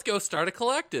 Yeah. Let's go start a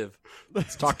collective.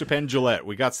 Let's talk to Penn Jillette.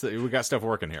 We got stuff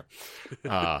working here.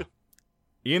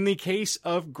 In the case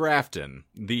of Grafton,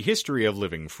 the history of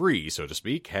living free, so to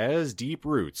speak, has deep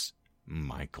roots.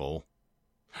 Michael.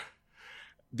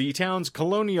 The town's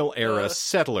colonial-era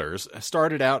settlers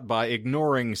started out by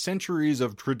ignoring centuries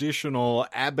of traditional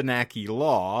Abenaki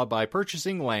law by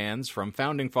purchasing lands from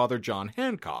Founding Father John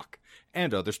Hancock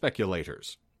and other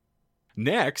speculators.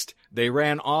 Next, they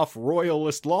ran off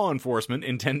royalist law enforcement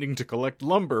intending to collect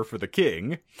lumber for the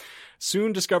king,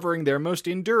 soon discovering their most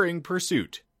enduring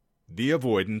pursuit, the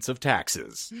avoidance of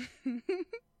taxes.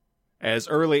 As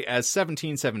early as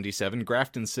 1777,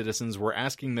 Grafton citizens were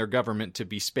asking their government to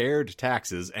be spared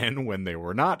taxes, and when they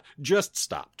were not, just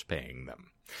stopped paying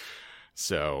them.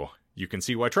 So, you can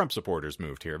see why Trump supporters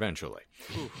moved here eventually.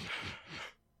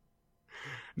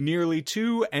 Nearly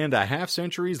 2.5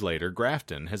 centuries later,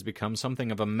 Grafton has become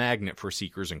something of a magnet for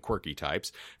seekers and quirky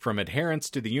types, from adherents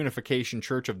to the Unification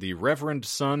Church of the Reverend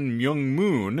Sun Myung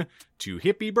Moon to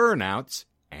hippie burnouts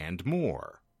and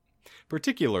more.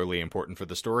 Particularly important for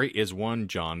the story is one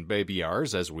John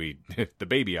Baby-Ars, the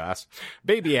Baby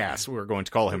Ass, we're going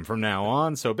to call him from now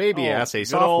on. So Baby Ass, a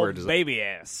software designer. baby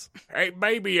ass. Hey,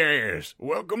 Baby Ass,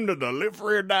 welcome to the Live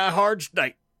Free or Die Hard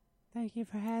state. Thank you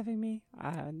for having me.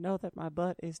 I know that my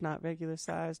butt is not regular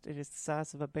sized. It is the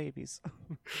size of a baby's.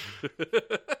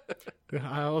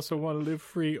 I also want to live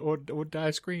free or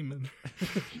die screaming.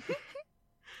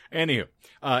 Anywho,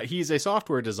 he's a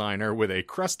software designer with a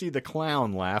Krusty the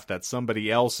Clown laugh that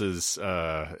somebody else is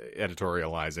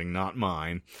editorializing, not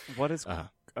mine. What is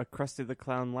a Krusty the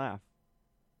Clown laugh?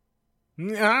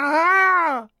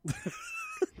 Ah!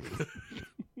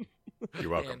 You're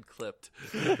welcome. And clipped.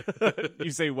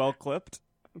 You say well clipped?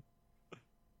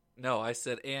 No, I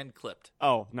said and clipped.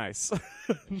 Oh, nice.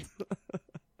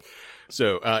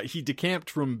 So he decamped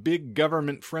from big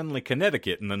government-friendly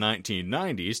Connecticut in the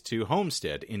 1990s to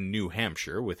Homestead in New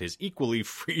Hampshire with his equally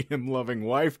freedom-loving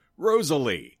wife,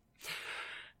 Rosalie.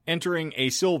 Entering a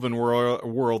sylvan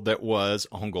world that was,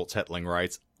 Hungoltz Hetling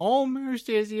writes, almost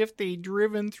as if they'd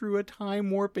driven through a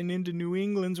time warp and into New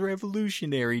England's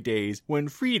revolutionary days when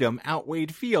freedom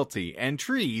outweighed fealty and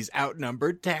trees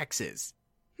outnumbered taxes.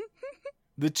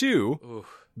 The two,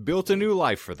 Oof. built a new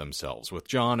life for themselves, with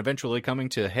John eventually coming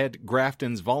to head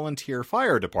Grafton's volunteer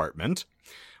fire department,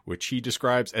 which he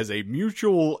describes as a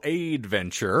mutual aid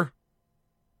venture.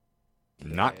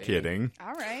 Not kidding.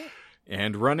 All right.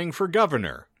 And running for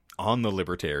governor on the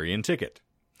Libertarian ticket.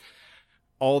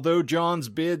 Although John's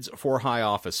bids for high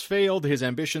office failed, his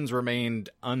ambitions remained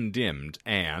undimmed,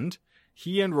 and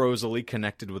he and Rosalie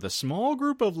connected with a small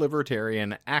group of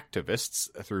libertarian activists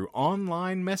through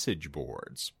online message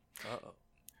boards. Uh-oh.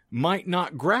 Might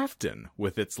not Grafton,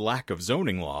 with its lack of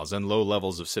zoning laws and low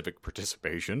levels of civic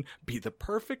participation, be the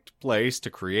perfect place to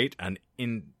create an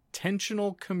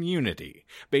intentional community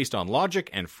based on logic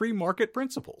and free market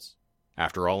principles?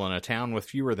 After all, in a town with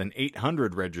fewer than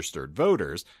 800 registered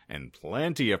voters and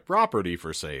plenty of property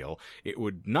for sale, it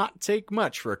would not take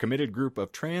much for a committed group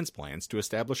of transplants to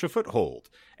establish a foothold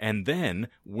and then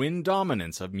win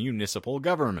dominance of municipal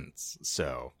governments.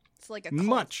 So, It's like a cult.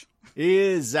 much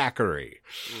is Zachary.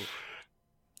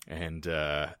 And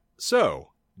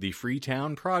so, the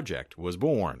Freetown Project was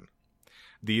born.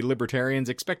 The Libertarians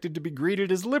expected to be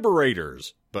greeted as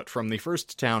liberators, but from the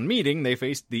first town meeting, they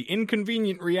faced the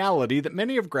inconvenient reality that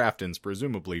many of Grafton's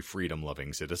presumably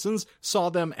freedom-loving citizens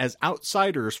saw them as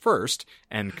outsiders first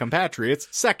and compatriots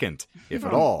second, if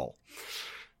at all.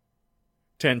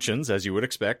 Tensions, as you would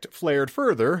expect, flared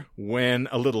further when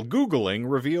a little Googling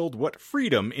revealed what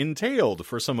freedom entailed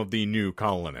for some of the new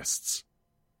colonists.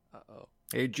 Uh-oh.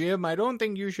 Hey, Jim, I don't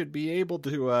think you should be able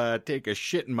to take a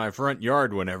shit in my front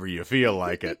yard whenever you feel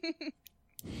like it.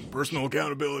 Personal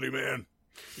accountability, man.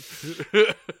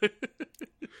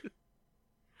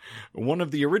 One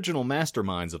of the original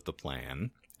masterminds of the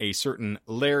plan, a certain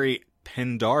Larry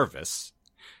Pendarvis,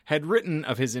 had written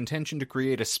of his intention to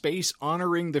create a space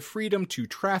honoring the freedom to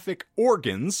traffic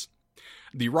organs,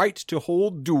 the right to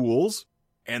hold duels,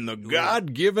 and the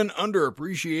God-given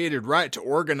underappreciated right to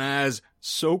organize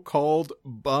so-called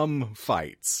bum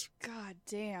fights. God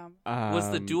damn.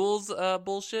 Was the duels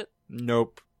bullshit?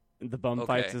 Nope. The bum Okay.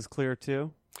 fights is clear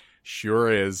too?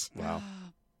 Sure is. Wow.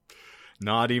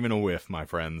 Not even a whiff, my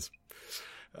friends.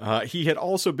 He had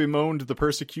also bemoaned the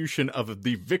persecution of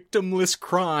the victimless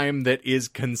crime that is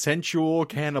consensual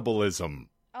cannibalism.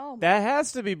 Oh, my. That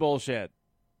has to be bullshit.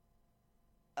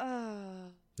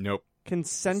 Nope.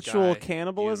 Consensual This guy,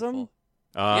 cannibalism? beautiful.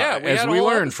 Yeah, we as had a we whole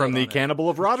learned from episode the on it. Cannibal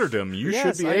of Rotterdam, you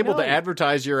Yes, should be I able to know.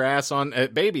 advertise your ass on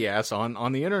baby ass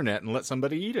on the internet and let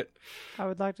somebody eat it. I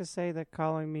would like to say that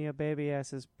calling me a baby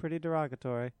ass is pretty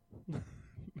derogatory.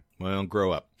 Well,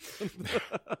 grow up.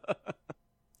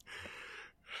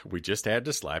 We just had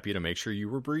to slap you to make sure you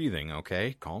were breathing,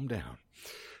 okay? Calm down.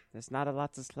 There's not a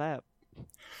lot to slap.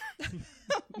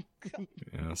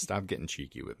 Stop getting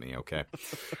cheeky with me, okay?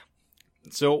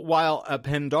 So while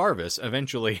Pendarvis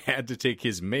eventually had to take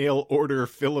his mail-order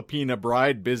Filipina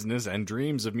bride business and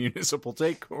dreams of municipal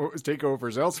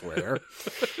takeovers elsewhere,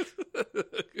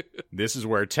 this is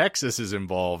where Texas is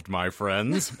involved, my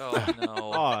friends. Oh, no.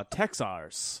 Oh,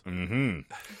 Texars. Mm-hmm.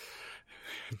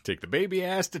 Take the baby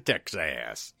ass to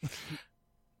Texas.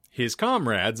 His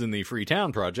comrades in the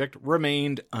Freetown Project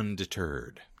remained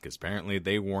undeterred, because apparently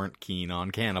they weren't keen on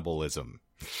cannibalism.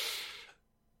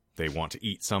 They want to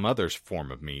eat some other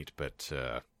form of meat, but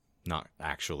not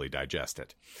actually digest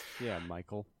it. Yeah,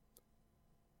 Michael.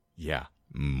 Yeah,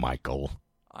 Michael.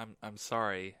 I'm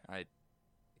sorry. I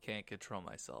can't control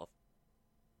myself.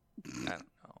 I don't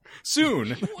know.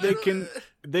 Soon,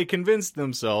 they convinced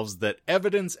themselves that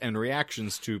evidence and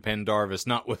reactions to Pendarvis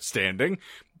notwithstanding,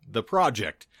 the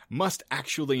project must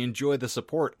actually enjoy the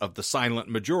support of the silent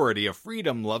majority of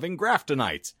freedom-loving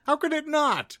Graftonites. How could it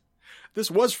not? This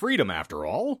was freedom, after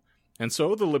all. And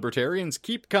so the Libertarians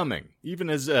keep coming, even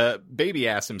as Baby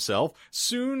Ass himself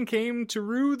soon came to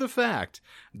rue the fact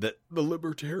that the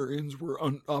Libertarians were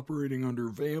operating under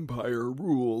vampire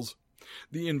rules.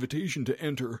 The invitation to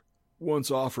enter,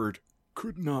 once offered,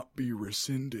 could not be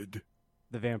rescinded.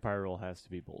 The vampire rule has to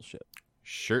be bullshit.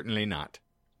 Certainly not.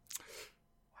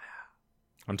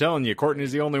 I'm telling you,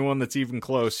 Courtney's the only one that's even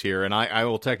close here, and I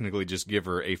will technically just give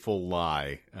her a full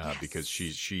lie because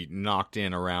she knocked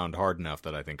in around hard enough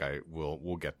that I think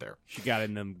we'll get there. She got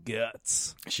in them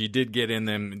guts. She did get in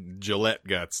them Gillette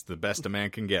guts, the best a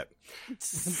man can get.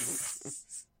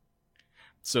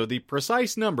 So the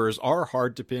precise numbers are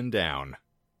hard to pin down,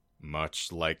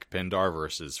 much like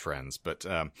Pendarvis's friends, but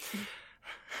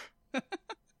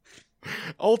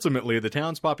ultimately, the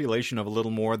town's population of a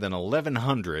little more than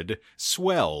 1,100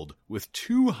 swelled with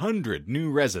 200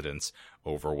 new residents,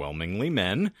 overwhelmingly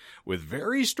men, with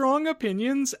very strong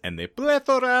opinions and a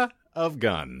plethora of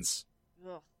guns.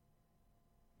 Ugh.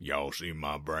 Y'all see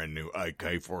my brand new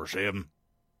AK-47?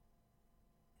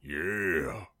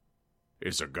 Yeah.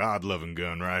 It's a God-loving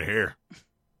gun right here.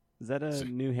 Is that a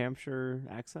New Hampshire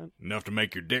accent? Enough to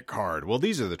make your dick hard. Well,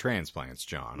 these are the transplants,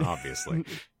 John, obviously.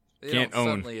 They Can't don't own-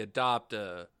 suddenly adopt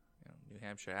a New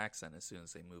Hampshire accent as soon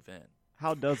as they move in.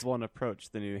 How does one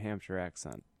approach the New Hampshire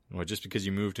accent? Well, just because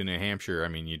you moved to New Hampshire, I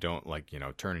mean, you don't,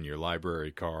 turn in your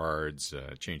library cards,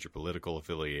 change your political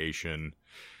affiliation,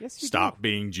 Yes, you stop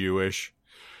being Jewish.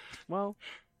 Well,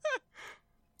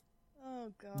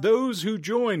 Oh god. Those who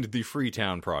joined the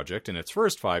Freetown Project in its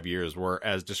first 5 years were,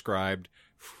 as described,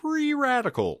 free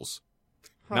radicals.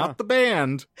 Not the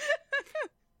band.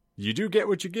 You do get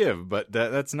what you give, but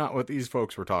that's not what these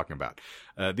folks were talking about.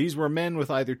 These were men with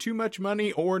either too much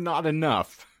money or not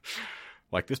enough,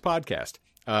 like this podcast.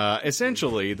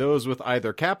 Essentially, those with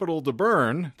either capital to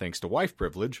burn, thanks to wife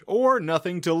privilege, or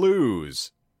nothing to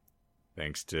lose,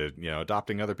 thanks to,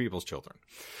 adopting other people's children.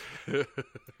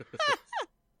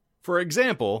 For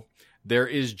example, there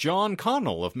is John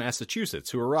Connell of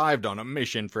Massachusetts, who arrived on a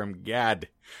mission from Gad,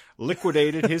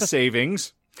 liquidated his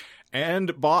savings,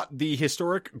 and bought the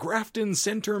historic Grafton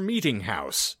Center Meeting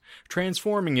House,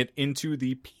 transforming it into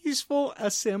the Peaceful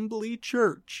Assembly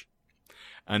Church.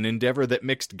 An endeavor that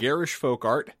mixed garish folk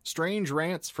art, strange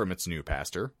rants from its new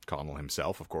pastor, Connell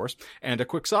himself, of course, and a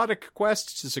quixotic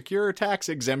quest to secure tax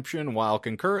exemption while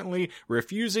concurrently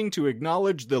refusing to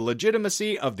acknowledge the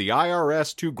legitimacy of the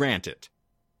IRS to grant it.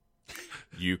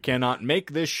 You cannot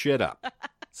make this shit up.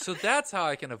 So that's how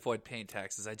I can avoid paying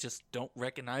taxes. I just don't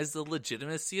recognize the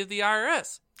legitimacy of the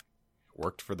IRS.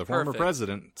 Worked for the former Perfect.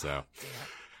 president, so.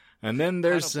 And then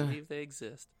there's... I don't believe they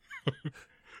exist.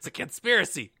 It's a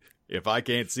conspiracy. If I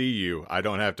can't see you, I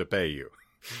don't have to pay you.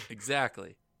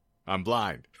 Exactly. I'm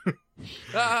blind.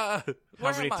 How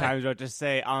how many times do I have to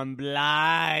say, I'm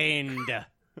blind?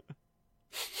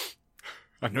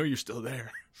 I know you're still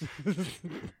there.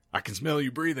 I can smell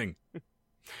you breathing.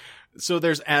 So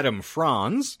there's Adam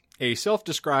Franz, a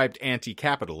self-described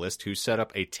anti-capitalist who set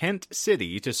up a tent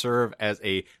city to serve as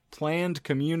a planned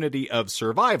community of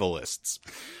survivalists.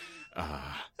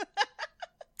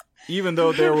 Even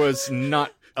though there was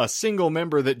not a single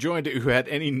member that joined it who had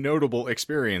any notable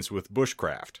experience with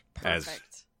bushcraft, as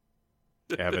Perfect.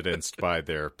 evidenced by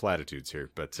their platitudes here.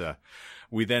 But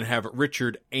we then have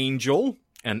Richard Angel,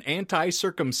 an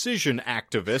anti-circumcision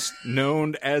activist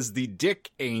known as the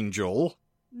Dick Angel.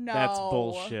 No. That's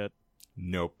bullshit.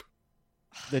 Nope.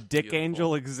 The Dick Beautiful.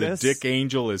 Angel The exists. Dick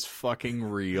Angel is fucking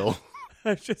real.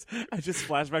 I just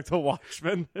flash back to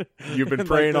Watchmen. You've been And,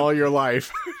 praying like, all your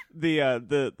life.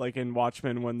 the like in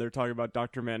Watchmen when they're talking about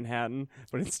Dr. Manhattan,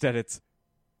 but instead it's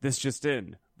this just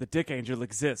in. The Dick Angel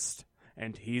exists,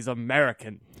 and he's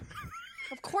American.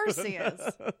 Of course he is.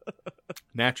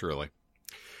 Naturally.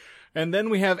 And then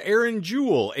we have Aaron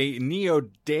Jewell, a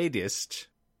neo-Dadaist,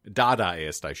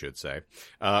 I should say,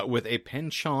 with a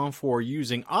penchant for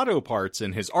using auto parts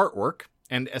in his artwork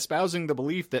and espousing the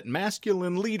belief that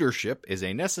masculine leadership is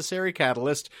a necessary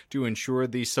catalyst to ensure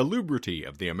the salubrity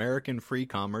of the American free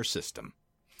commerce system.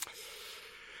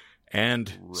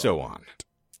 And so on.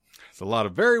 It's a lot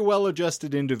of very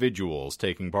well-adjusted individuals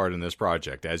taking part in this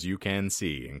project, as you can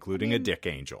see, including a Dick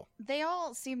Angel. They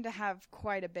all seem to have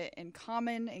quite a bit in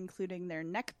common, including their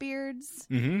neck beards.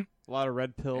 Mm-hmm. A lot of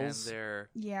red And pills. their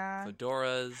Yeah.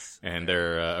 fedoras. And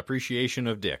their appreciation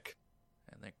of Dick.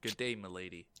 And their good day,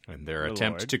 milady. And their My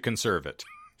attempt lord. to conserve it.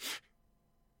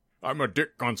 I'm a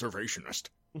dick conservationist.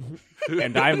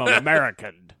 And I'm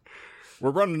American. We're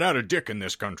running out of dick in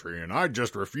this country, and I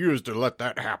just refuse to let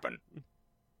that happen.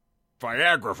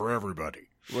 Viagra for everybody.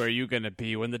 Where are you gonna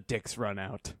be when the dicks run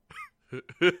out?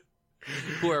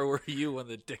 Where were you when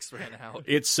the dicks ran out?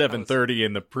 It's 7:30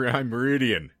 in the prime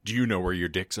meridian. Do you know where your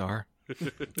dicks are?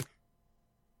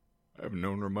 I haven't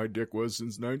known where my dick was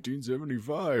since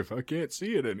 1975. I can't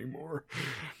see it anymore.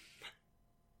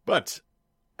 But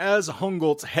as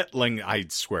Hungelt's Hetling, I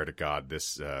swear to God,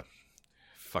 this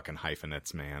fucking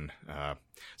hyphenates, man.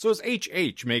 So as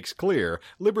H.H. makes clear,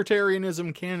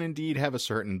 libertarianism can indeed have a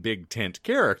certain big tent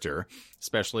character,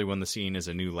 especially when the scene is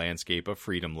a new landscape of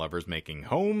freedom lovers making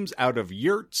homes out of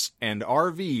yurts and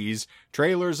RVs,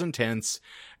 trailers and tents,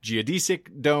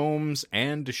 geodesic domes,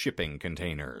 and shipping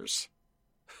containers.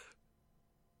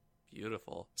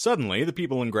 Beautiful. Suddenly, the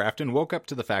people in Grafton woke up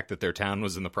to the fact that their town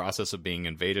was in the process of being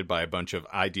invaded by a bunch of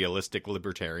idealistic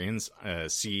libertarians,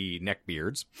 see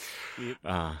neckbeards,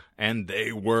 and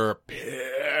they were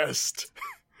pissed.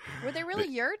 Were they really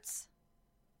yurts?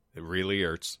 It really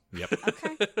hurts. Yep.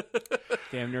 Okay.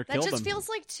 Damn near That killed just him. feels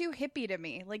like too hippie to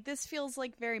me. Like, this feels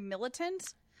like very militant,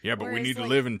 Yeah, but we Whereas, need to like-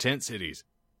 live in tent cities.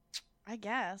 I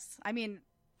guess. I mean,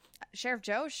 Sheriff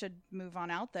Joe should move on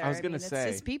out there. I was gonna mean, say.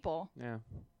 it's his people. Yeah.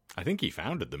 I think he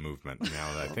founded the movement,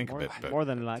 now that I think of it. But... More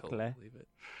than likely. Totally believe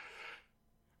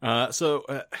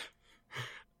it.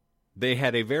 They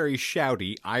had a very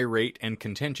shouty, irate, and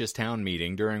contentious town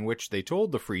meeting during which they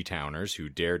told the Freetowners who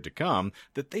dared to come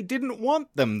that they didn't want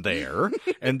them there,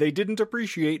 and they didn't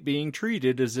appreciate being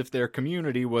treated as if their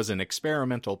community was an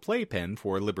experimental playpen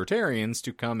for libertarians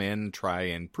to come in and try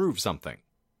and prove something.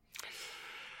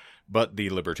 But the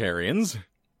libertarians,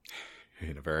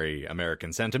 in a very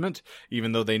American sentiment,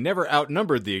 even though they never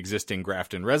outnumbered the existing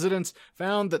Grafton residents,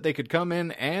 found that they could come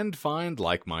in and find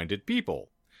like-minded people.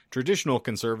 Traditional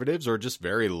conservatives or just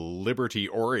very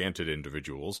liberty-oriented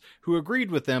individuals who agreed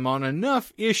with them on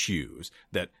enough issues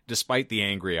that, despite the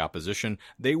angry opposition,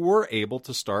 they were able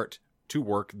to start to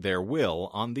work their will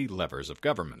on the levers of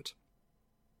government.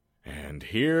 And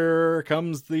here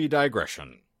comes the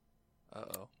digression.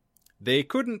 Uh-oh. They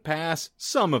couldn't pass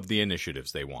some of the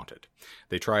initiatives they wanted.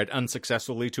 They tried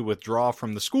unsuccessfully to withdraw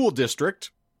from the school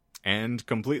district and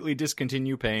completely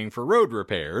discontinue paying for road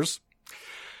repairs,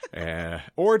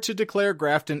 or to declare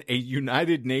Grafton a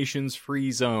United Nations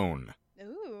free zone.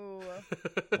 Ooh.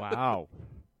 Wow.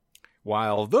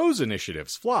 While those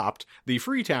initiatives flopped, the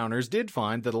Freetowners did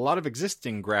find that a lot of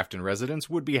existing Grafton residents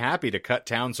would be happy to cut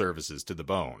town services to the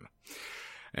bone.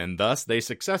 And thus, they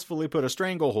successfully put a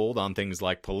stranglehold on things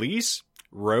like police,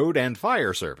 road and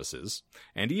fire services,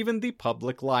 and even the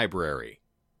public library.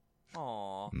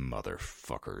 Aw.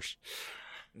 Motherfuckers.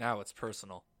 Now it's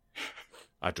personal.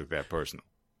 I took that personal.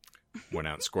 Went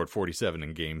out and scored 47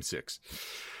 in Game 6.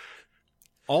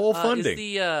 All funding.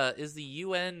 Is the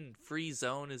UN free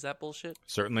zone, is that bullshit?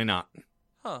 Certainly not.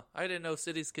 Huh. I didn't know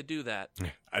cities could do that.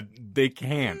 They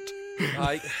can't.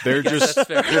 They're just- That's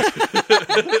fair.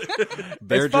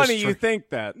 They're It's funny just you think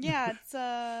that. Yeah, it's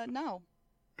no.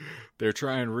 They're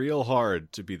trying real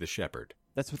hard to be the shepherd.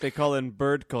 That's what they call in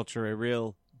bird culture a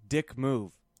real dick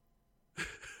move.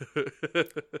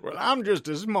 Well, I'm just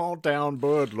a small-town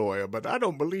bird lawyer, but I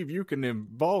don't believe you can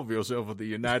involve yourself with the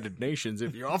United Nations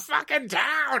if you're a fucking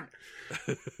town!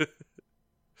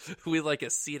 We like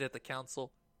a seat at the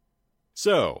council.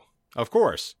 So, of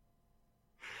course,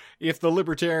 if the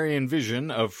libertarian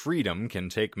vision of freedom can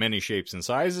take many shapes and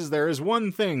sizes, there is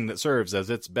one thing that serves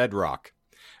as its bedrock.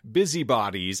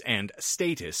 Busybodies and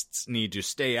statists need to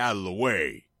stay out of the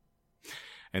way.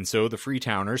 And so the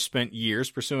Freetowners spent years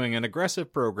pursuing an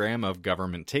aggressive program of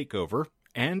government takeover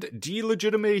and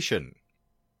delegitimation.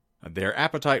 Their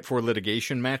appetite for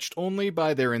litigation matched only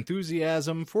by their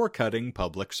enthusiasm for cutting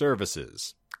public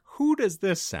services. Who does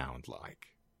this sound like?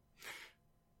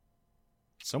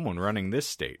 Someone running this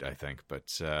state, I think, but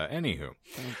anywho.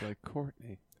 Sounds like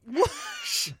Courtney.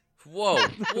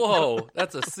 Whoa.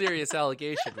 That's a serious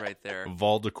allegation right there.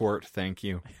 Valdecourt, thank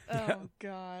you. Oh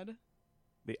God.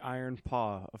 The iron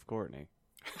paw of Courtney.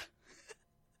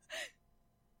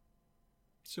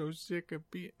 So sick of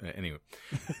being... anyway.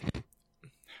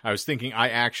 I was thinking I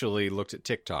actually looked at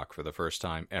TikTok for the first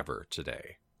time ever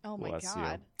today. Oh my Bless you.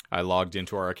 God. I logged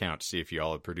into our account to see if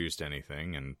y'all had produced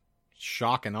anything, and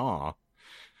shock and awe,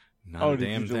 not a did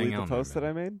damn you thing delete the on post there. that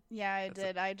I made? Yeah, I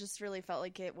did. I just really felt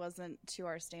like it wasn't to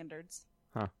our standards.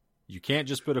 You can't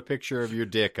just put a picture of your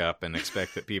dick up and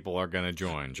expect that people are going to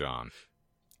join, John.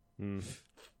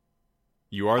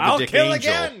 You are the I'll Dick kill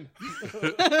Angel. again!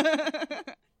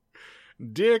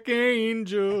 Dick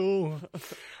Angel.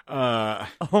 Earth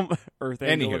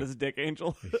Angel Anywho. and his dick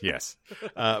angel. Yes.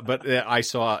 But I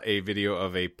saw a video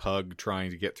of a pug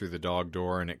trying to get through the dog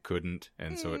door and it couldn't.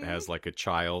 And so it has like a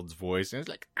child's voice. And it's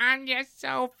like, I'm just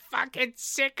so fucking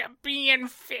sick of being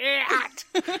fat.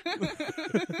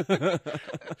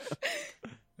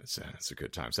 It's a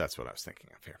good time. So that's what I was thinking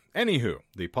of here. Anywho,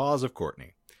 the paws of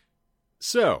Courtney.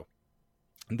 So,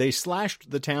 they slashed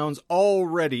the town's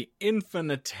already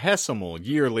infinitesimal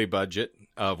yearly budget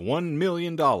of $1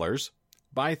 million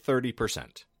by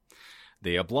 30%.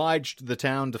 They obliged the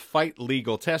town to fight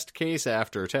legal test case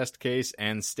after test case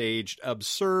and staged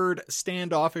absurd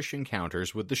standoffish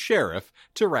encounters with the sheriff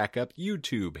to rack up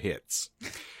YouTube hits.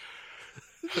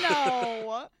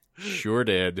 No. Sure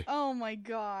did. Oh my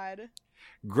God.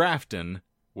 Grafton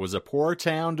was a poor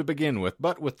town to begin with,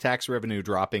 but with tax revenue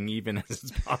dropping even as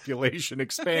its population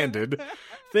expanded,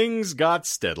 things got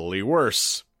steadily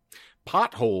worse.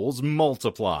 Potholes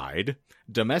multiplied,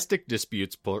 domestic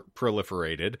disputes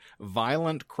proliferated,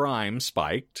 violent crime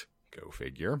spiked. Go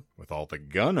figure. With all the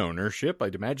gun ownership,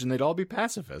 I'd imagine they'd all be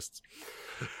pacifists.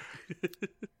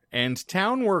 And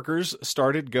town workers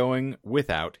started going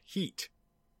without heat.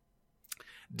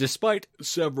 Despite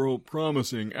several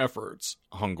promising efforts,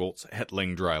 Hungoltz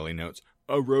Hetling dryly notes,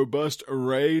 a robust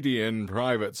Radian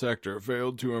private sector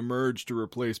failed to emerge to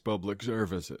replace public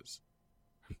services.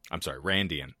 I'm sorry,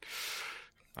 Randian.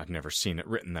 I've never seen it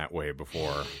written that way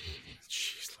before.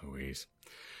 Jeez Louise.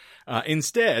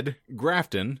 Instead,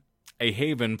 Grafton, a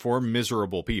haven for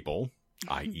miserable people,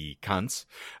 i.e. cunts,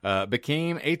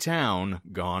 became a town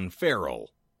gone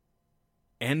feral.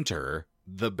 Enter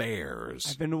the bears.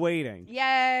 I've been waiting.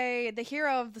 Yay, the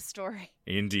hero of the story.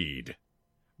 Indeed.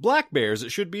 Black bears,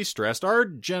 it should be stressed, are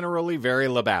generally very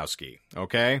Lebowski,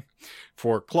 okay?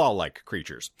 For claw-like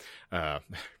creatures.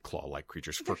 Claw-like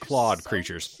creatures. For clawed So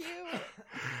creatures. cute.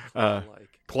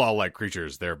 Claw-like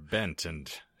creatures. They're bent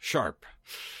and sharp.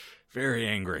 Very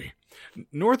angry.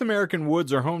 North American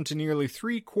woods are home to nearly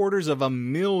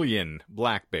 750,000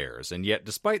 black bears, and yet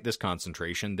despite this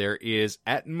concentration, there is,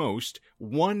 at most,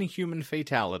 1 human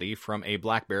fatality from a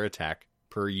black bear attack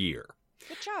per year.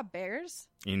 Good job, bears.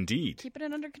 Indeed. Keeping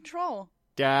it under control.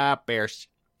 Da bears.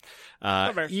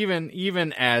 bears.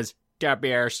 Even as da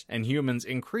bears and humans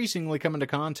increasingly come into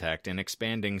contact in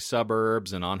expanding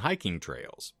suburbs and on hiking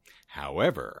trails.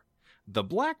 However, the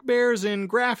black bears in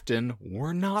Grafton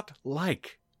were not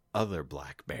like other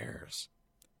black bears.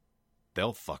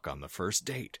 They'll fuck on the first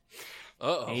date.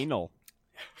 Uh-oh. Anal.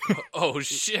 Oh,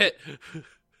 shit.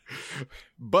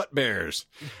 Butt bears.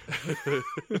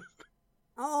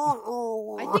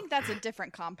 I think that's a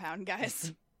different compound,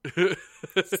 guys. The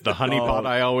honeypot Oh.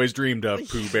 I always dreamed of,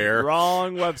 Pooh Bear.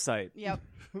 Wrong website. Yep.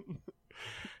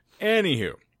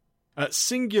 Anywho,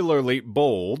 singularly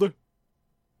bold,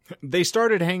 they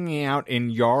started hanging out in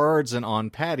yards and on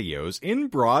patios in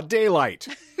broad daylight,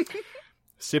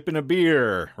 sipping a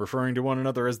beer, referring to one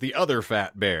another as the other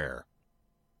fat bear,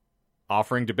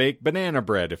 offering to bake banana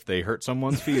bread if they hurt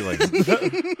someone's feelings.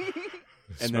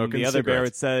 And then the other bear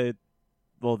would say,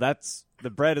 well, that's the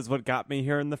bread is what got me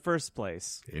here in the first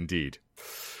place. Indeed.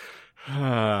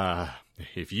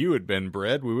 If you had been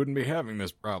bred, we wouldn't be having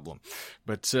this problem.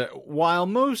 But while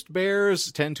most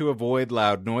bears tend to avoid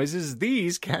loud noises,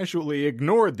 these casually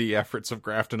ignored the efforts of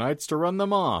Graftonites to run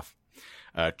them off.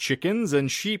 Chickens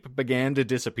and sheep began to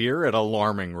disappear at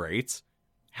alarming rates.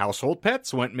 Household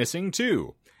pets went missing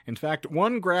too. In fact,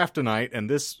 one Graftonite, and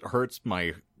this hurts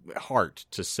my heart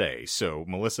to say, so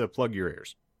Melissa, plug your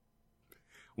ears.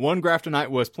 One Graftonite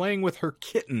was playing with her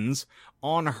kittens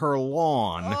on her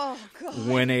lawn Oh, God.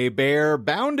 when a bear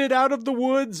bounded out of the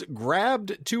woods,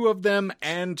 grabbed 2 of them,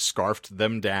 and scarfed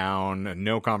them down.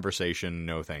 No conversation,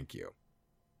 no thank you.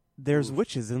 There's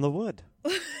witches in the wood.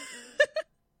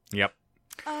 Yep.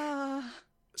 Uh,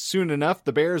 Soon enough,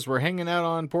 the bears were hanging out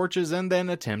on porches and then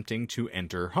attempting to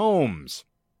enter homes.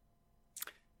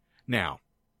 Now,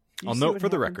 I'll note for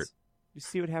the record. You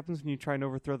see what happens when you try and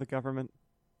overthrow the government?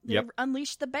 they Yep.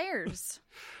 unleash the bears.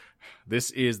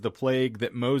 This is the plague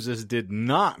that Moses did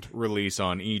not release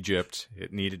on Egypt.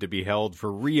 It needed to be held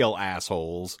for real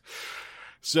assholes.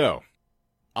 So,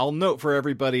 I'll note for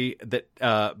everybody that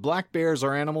black bears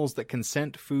are animals that can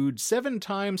scent food 7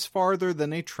 times farther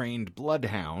than a trained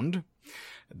bloodhound.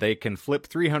 They can flip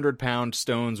 300-pound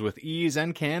stones with ease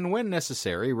and can, when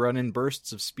necessary, run in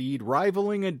bursts of speed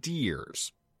rivaling a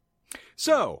deer's.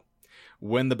 So,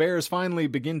 when the bears finally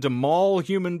begin to maul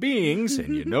human beings,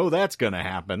 and you know that's going to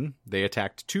happen, they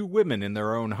attacked 2 women in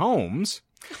their own homes.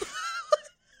 I'm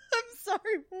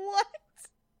sorry, what?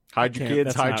 Hide your Can't- kids,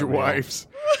 that's hide not your real. wives.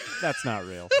 That's not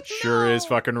real. Sure is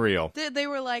fucking real. They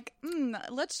were like,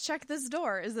 let's check this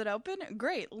door. Is it open?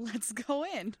 Great, let's go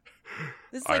in.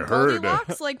 This is I like heard-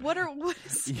 Goldilocks. Like, what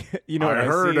is... You know what I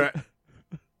heard see? it.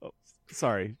 Oh,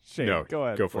 sorry, Shane. No, go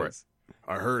ahead. go for please.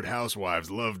 I heard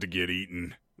housewives love to get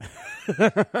eaten.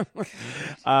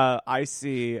 I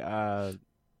see.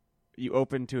 You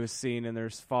open to a scene and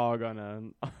there's fog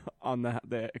on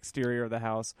the exterior of the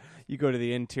house. You go to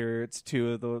the interior. It's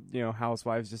 2 of the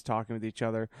housewives just talking with each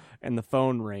other, and the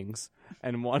phone rings,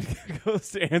 and one goes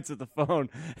to answer the phone.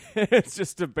 It's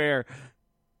just a bear.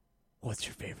 What's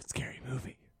your favorite scary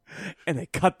movie? And they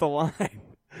cut the line,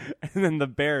 and then the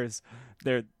bears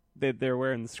they're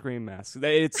wearing the Scream masks.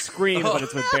 It's Scream, but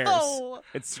it's with bears. No!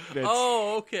 It's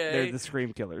Oh, okay. they're the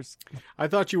Scream killers. I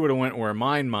thought you would have went where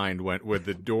my mind went, with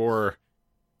the door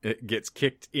it gets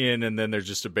kicked in, and then there's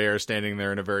just a bear standing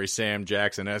there in a very Sam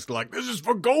Jackson-esque, like, this is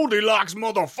for Goldilocks,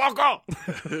 motherfucker!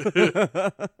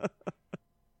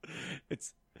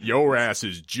 It's Your ass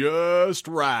is just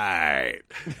right.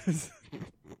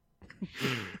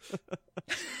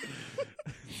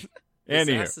 This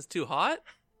Anywho, ass is too hot?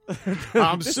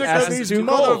 I'm sick ass of is these too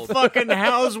cold. motherfucking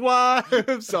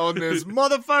housewives on this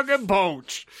motherfucking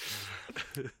porch.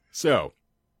 So,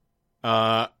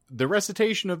 the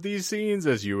recitation of these scenes,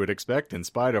 as you would expect, in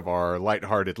spite of our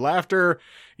lighthearted laughter,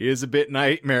 is a bit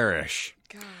nightmarish.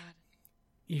 God.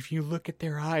 If you look at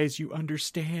their eyes, you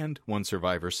understand, one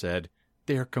survivor said.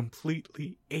 They're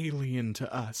completely alien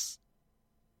to us.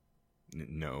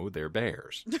 No, they're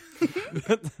bears.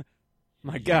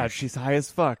 My God, she's high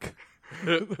as fuck.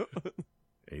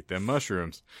 Ate them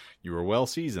mushrooms. You were well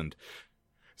seasoned.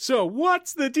 So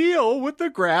what's the deal with the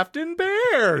Grafton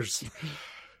Bears?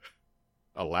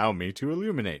 Allow me to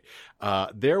illuminate.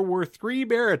 There were 3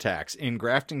 bear attacks in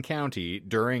Grafton County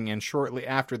during and shortly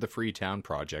after the Freetown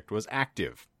Project was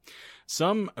active.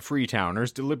 Some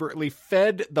Freetowners deliberately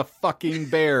fed the fucking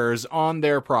bears on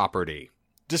their property.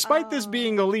 Despite this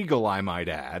being illegal, I might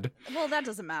add. Well, that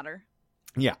doesn't matter.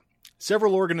 Yeah.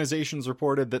 Several organizations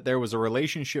reported that there was a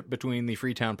relationship between the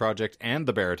Freetown Project and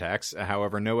the bear attacks.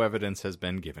 However, no evidence has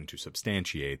been given to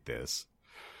substantiate this.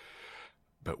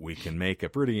 But we can make a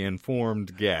pretty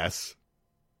informed guess.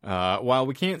 While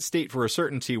we can't state for a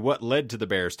certainty what led to the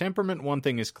bear's temperament, one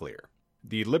thing is clear.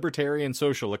 The libertarian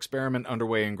social experiment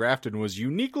underway in Grafton was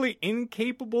uniquely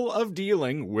incapable of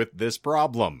dealing with this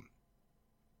problem.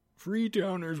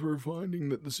 Freetowners were finding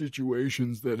that the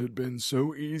situations that had been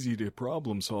so easy to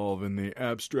problem solve in the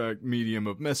abstract medium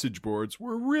of message boards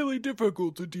were really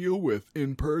difficult to deal with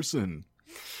in person.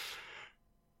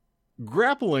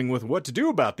 Grappling with what to do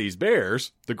about these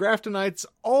bears, the Graftonites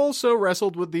also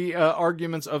wrestled with the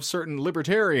arguments of certain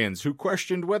libertarians who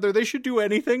questioned whether they should do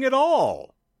anything at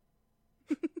all.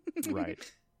 Right.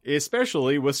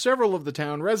 Especially with several of the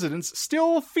town residents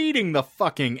still feeding the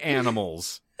fucking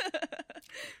animals.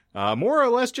 More or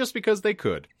less just because they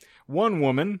could. One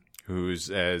woman, who's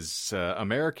as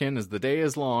American as the day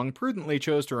is long, prudently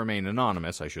chose to remain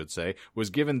anonymous, I should say,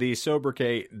 was given the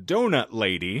sobriquet Donut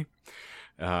Lady,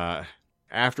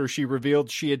 after she revealed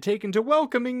she had taken to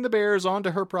welcoming the bears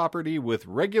onto her property with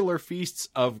regular feasts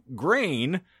of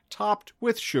grain topped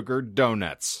with sugared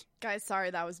donuts. Guys, sorry,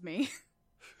 that was me.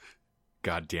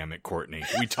 God damn it, Courtney.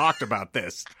 We talked about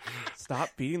this. Stop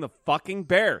feeding the fucking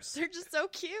bears. They're just so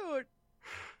cute.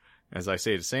 As I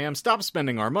say to Sam, stop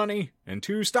spending our money, and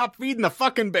 2, stop feeding the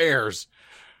fucking bears.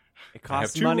 It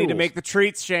costs two money to rules. make the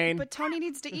treats, Shane. But Tony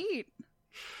needs to eat.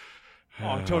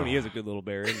 Oh, Tony is a good little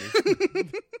bear, isn't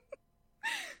he?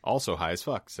 Also high as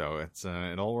fuck, so it's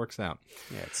it all works out.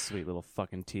 Yeah, it's sweet little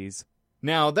fucking tease.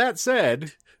 Now, that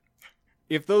said,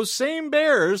 if those same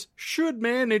bears should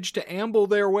manage to amble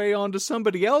their way onto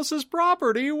somebody else's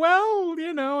property, well,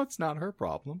 you know, it's not her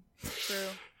problem. True.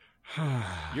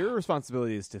 Your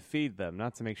responsibility is to feed them,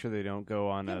 not to make sure they don't go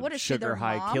on Yeah, what a is she, their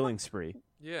sugar-high mom? killing spree.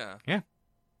 Yeah.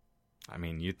 I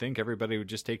mean, you'd think everybody would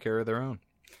just take care of their own.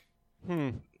 Hmm.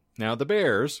 Now, the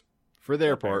bears, for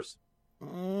their part,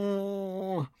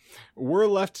 Bears. were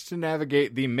left to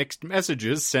navigate the mixed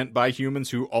messages sent by humans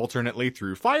who alternately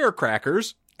threw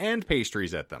firecrackers and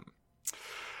pastries at them.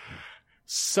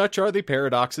 Such are the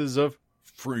paradoxes of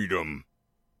freedom.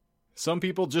 Some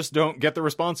people just don't get the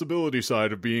responsibility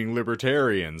side of being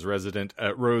libertarians, resident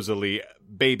Rosalie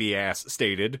Babyass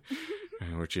stated,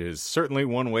 which is certainly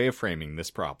one way of framing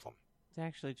this problem. It's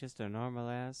actually just a normal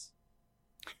ass.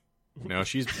 No,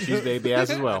 she's baby ass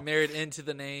as I well. married into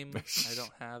the name. I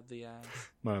don't have the ass.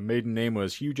 My maiden name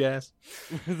was Huge Ass.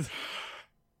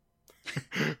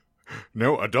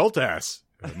 No, adult ass.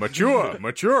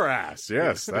 Mature ass.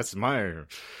 Yes, that's my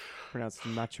Pronounced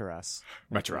maturas.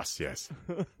 Maturas, yes.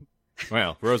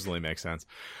 Well, Rosalie makes sense.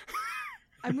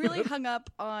 I'm really hung up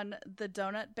on the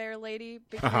donut bear lady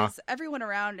because everyone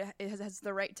around has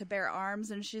the right to bear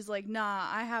arms, and she's like, nah,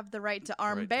 I have the right to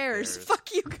arm Right to bears. bears.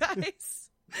 Fuck you guys.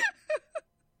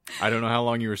 I don't know how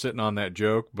long you were sitting on that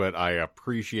joke, but I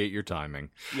appreciate your timing.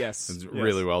 Yes. It's yes.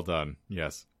 really well done.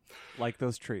 Yes. Like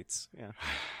those treats. Yeah.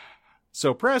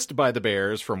 So pressed by the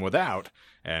bears from without,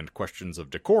 and questions of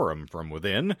decorum from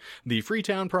within, the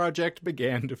Freetown Project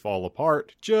began to fall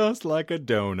apart just like a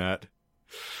donut.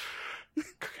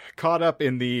 Caught up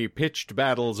in the pitched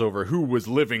battles over who was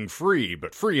living free,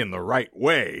 but free in the right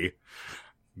way,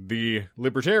 the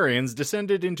libertarians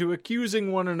descended into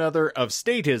accusing one another of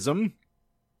statism,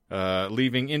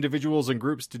 leaving individuals and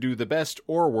groups to do the best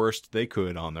or worst they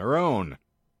could on their own.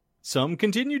 Some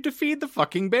continued to feed the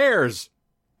fucking bears.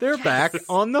 They're back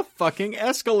on the fucking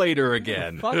escalator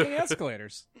again. Fucking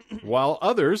escalators. While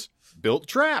others built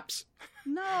traps.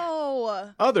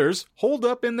 No. Others holed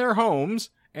up in their homes,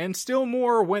 and still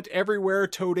more went everywhere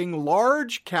toting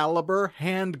large caliber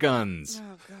handguns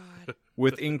Oh, God.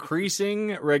 with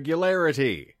increasing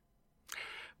regularity.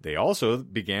 They also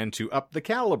began to up the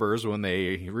calibers when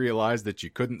they realized that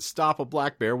you couldn't stop a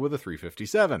black bear with a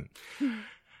 .357.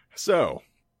 So,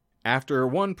 after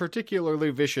one particularly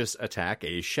vicious attack,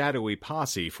 a shadowy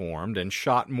posse formed and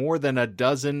shot more than a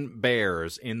dozen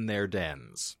bears in their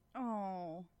dens.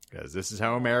 Oh. Because this is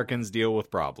how Americans deal with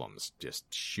problems.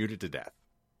 Just shoot it to death.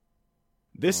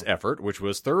 This effort, which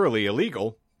was thoroughly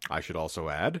illegal, I should also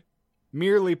add,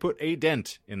 merely put a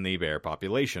dent in the bear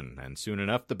population, and soon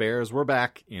enough the bears were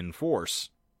back in force.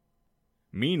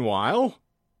 Meanwhile,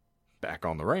 back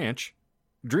on the ranch,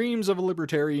 dreams of a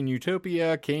libertarian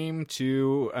utopia came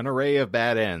to an array of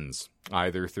bad ends,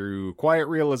 either through quiet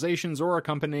realizations or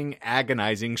accompanying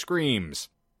agonizing screams.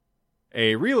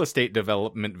 A real estate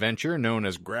development venture known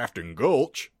as Grafton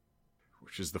Gulch,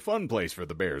 which is the fun place for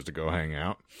the bears to go hang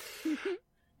out,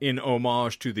 in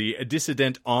homage to the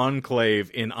dissident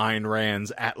enclave in Ayn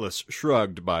Rand's Atlas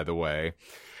Shrugged, by the way,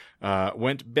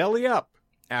 went belly up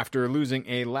after losing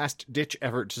a last-ditch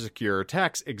effort to secure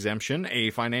tax exemption.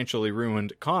 A financially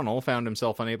ruined Connell found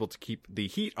himself unable to keep the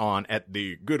heat on at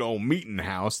the good old meeting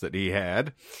house that he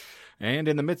had, and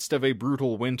in the midst of a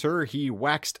brutal winter, he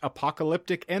waxed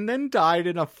apocalyptic and then died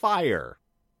in a fire.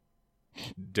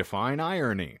 Define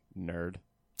irony. Nerd.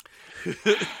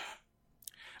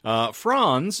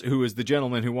 Franz, who is the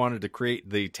gentleman who wanted to create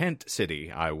the tent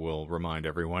city, I will remind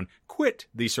everyone, quit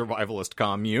the survivalist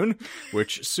commune,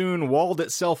 which soon walled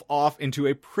itself off into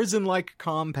a prison-like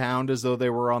compound as though they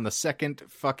were on the second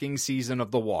fucking season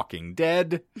of The Walking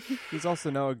Dead. He's also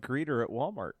now a greeter at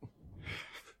Walmart.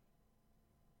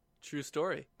 True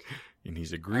story. And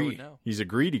he's a I would know. he's a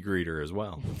greedy greeter as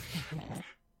well.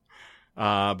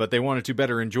 But they wanted to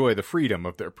better enjoy the freedom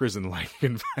of their prison-like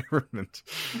environment.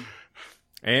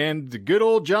 And the good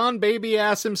old John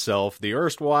Baby-Ass himself, the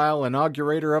erstwhile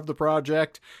inaugurator of the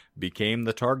project, became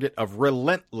the target of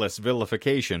relentless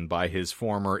vilification by his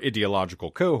former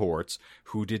ideological cohorts,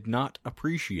 who did not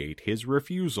appreciate his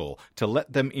refusal to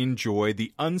let them enjoy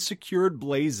the unsecured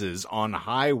blazes on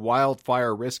high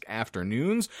wildfire risk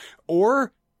afternoons,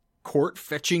 or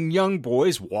court-fetching young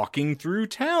boys walking through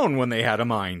town when they had a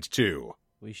mind to.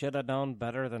 We should have known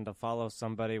better than to follow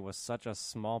somebody with such a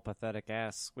small, pathetic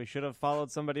ass. We should have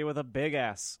followed somebody with a big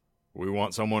ass. We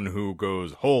want someone who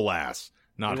goes whole ass,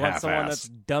 not We want half someone ass. that's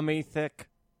dummy thick.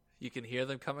 You can hear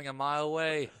them coming a mile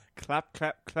away. Clap,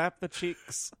 clap, clap the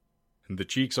cheeks. The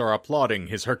cheeks are applauding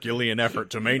his Herculean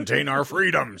effort to maintain our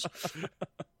freedoms.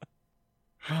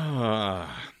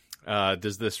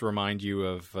 Does this remind you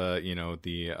of,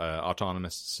 the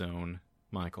autonomous zone,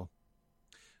 Michael?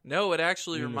 No, it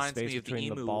actually You mean the reminds space me of the between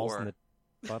Emu the balls War. and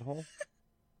the butthole.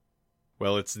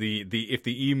 Well, it's if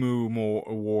the Emu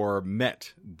War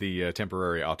met the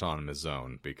temporary autonomous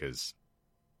zone, because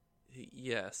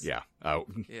Yes. yeah,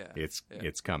 Yeah.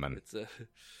 it's coming. It's a.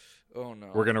 Oh no.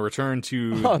 We're gonna return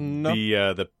to Oh, no.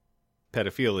 the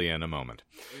pedophilia in a moment.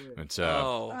 It's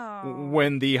Oh.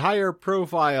 when the higher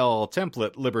profile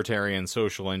template libertarian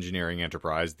social engineering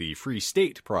enterprise, the Free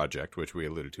State Project, which we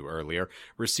alluded to earlier,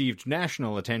 received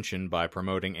national attention by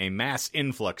promoting a mass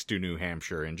influx to New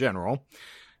Hampshire in general,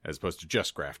 as opposed to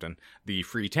just Grafton, the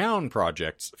Freetown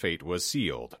Project's fate was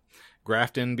sealed.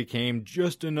 Grafton became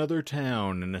just another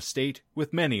town in a state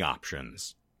with many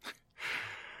options.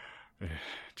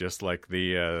 Just like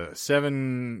the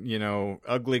 7,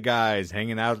 ugly guys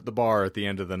hanging out at the bar at the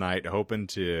end of the night, hoping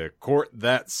to court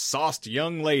that sauced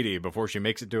young lady before she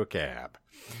makes it to a cab.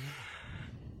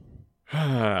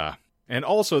 And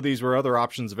also these were other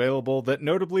options available that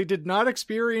notably did not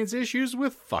experience issues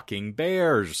with fucking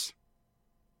bears.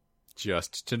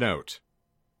 Just to note.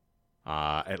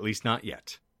 At least not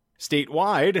yet.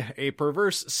 Statewide, a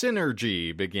perverse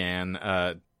synergy began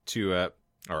a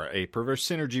perverse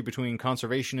synergy between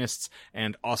conservationists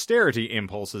and austerity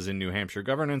impulses in New Hampshire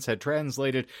governance had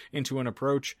translated into an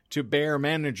approach to bear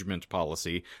management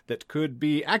policy that could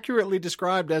be accurately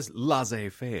described as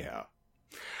laissez-faire.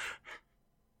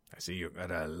 I see you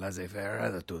got a laissez-faire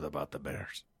attitude about the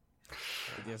bears.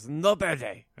 There's no bear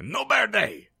day. No bear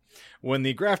day! When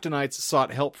the Graftonites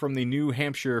sought help from the New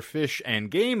Hampshire Fish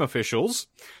and Game officials,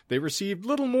 they received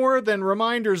little more than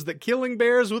reminders that killing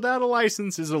bears without a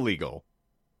license is illegal.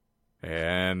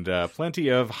 And plenty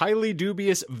of highly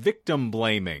dubious victim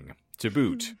blaming to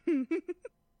boot.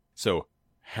 So,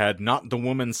 had not the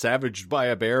woman savaged by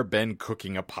a bear been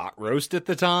cooking a pot roast at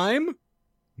the time?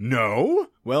 No?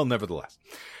 Well, nevertheless.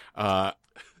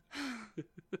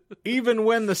 Even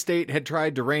when the state had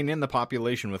tried to rein in the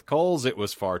population with culls, it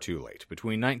was far too late.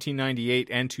 Between 1998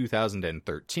 and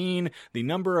 2013, the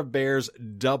number of bears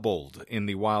doubled in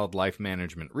the wildlife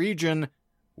management region,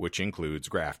 which includes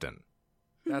Grafton.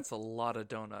 That's a lot of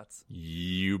donuts.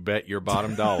 You bet your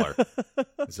bottom dollar.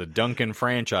 There's a Dunkin'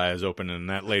 franchise opening in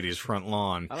that lady's front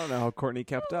lawn. I don't know how Courtney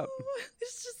kept up.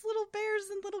 It's just little bears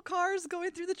and little cars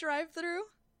going through the drive-thru.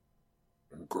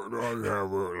 Could I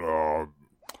have a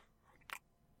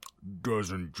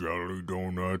dozen jelly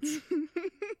donuts?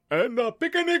 And a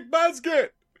picnic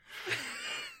basket!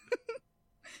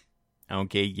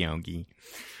 Okay, Yogi.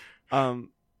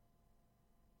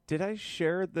 Did I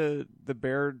share the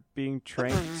bear being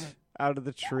tranked out of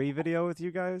the tree video with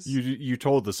you guys? You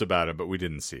told us about it, but we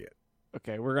didn't see it.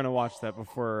 Okay, we're gonna watch that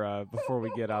before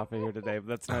we get off of here today. But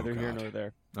that's neither here God. nor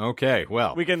there. Okay,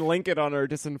 well. We can link it on our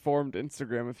Disinformed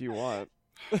Instagram if you want,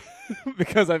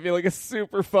 because I feel like it's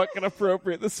super fucking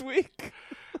appropriate this week.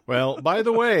 Well, by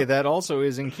the way, that also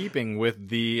is in keeping with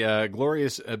the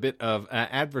glorious bit of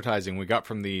advertising we got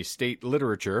from the state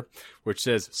literature, which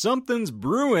says, something's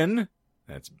brewing.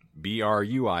 That's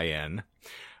BRUIN.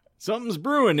 Something's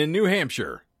brewing in New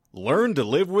Hampshire. Learn to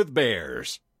live with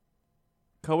bears.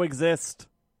 Coexist.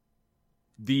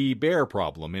 The bear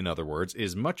problem, in other words,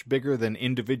 is much bigger than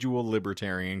individual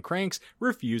libertarian cranks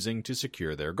refusing to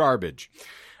secure their garbage.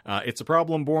 It's a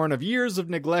problem born of years of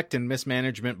neglect and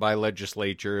mismanagement by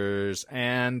legislators,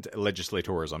 and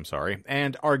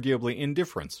arguably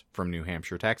indifference from New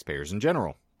Hampshire taxpayers in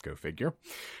general. Go figure.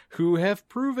 Who have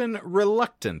proven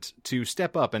reluctant to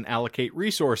step up and allocate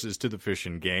resources to the fish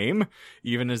and game,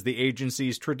 even as the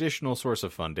agency's traditional source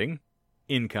of funding,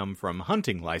 income from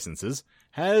hunting licenses,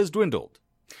 has dwindled.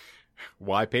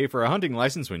 Why pay for a hunting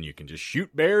license when you can just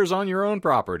shoot bears on your own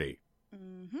property?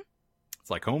 Mm-hmm.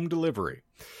 It's like home delivery.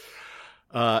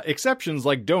 Exceptions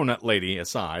like Donut Lady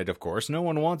aside, of course, no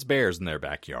one wants bears in their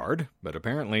backyard, but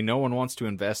apparently no one wants to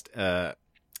invest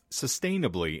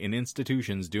sustainably in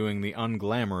institutions doing the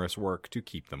unglamorous work to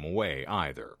keep them away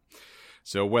either.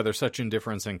 So whether such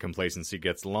indifference and complacency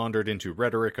gets laundered into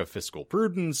rhetoric of fiscal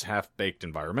prudence, half-baked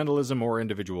environmentalism, or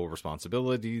individual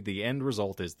responsibility, the end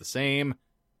result is the same.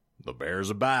 The bears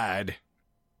abide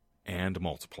and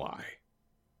multiply.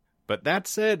 But that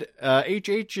said,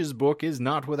 H.H.'s book is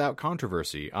not without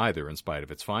controversy either, in spite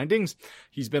of its findings.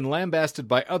 He's been lambasted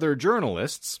by other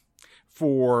journalists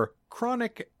for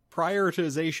chronic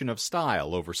prioritization of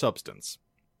style over substance.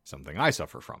 Something I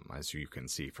suffer from, as you can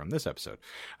see from this episode,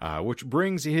 which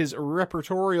brings his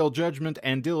repertorial judgment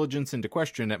and diligence into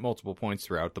question at multiple points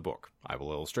throughout the book. I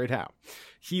will illustrate how.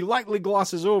 He lightly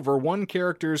glosses over one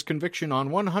character's conviction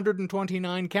on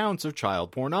 129 counts of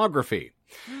child pornography,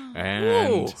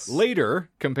 and later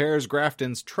compares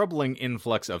Grafton's troubling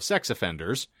influx of sex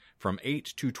offenders from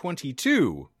 8 to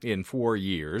 22 in 4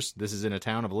 years. This is in a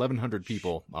town of 1,100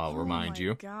 people, I'll remind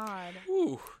you. God.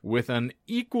 With an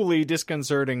equally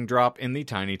disconcerting drop in the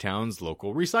tiny town's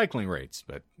local recycling rates.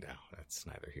 But no, that's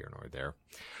neither here nor there.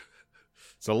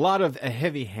 It's a lot of a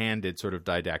heavy-handed sort of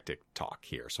didactic talk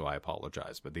here, so I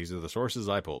apologize. But these are the sources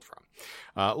I pulled from.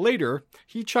 Later,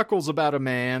 he chuckles about a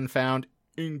man found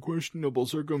in questionable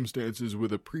circumstances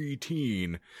with a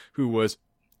preteen who was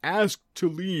asked to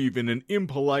leave in an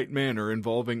impolite manner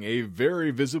involving a very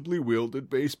visibly wielded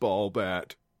baseball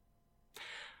bat.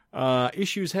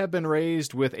 Issues have been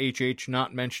raised with H.H.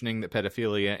 not mentioning that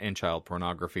pedophilia and child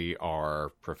pornography are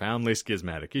profoundly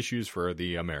schismatic issues for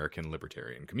the American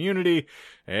libertarian community,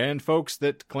 and folks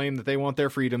that claim that they want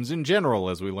their freedoms in general,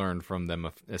 as we learned from them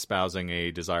espousing a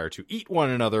desire to eat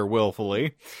one another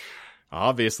willfully.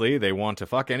 Obviously, they want to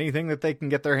fuck anything that they can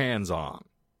get their hands on.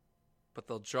 But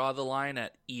they'll draw the line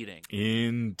at eating.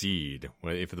 Indeed.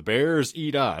 Well, if the bears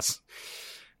eat us,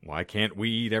 why can't we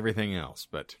eat everything else?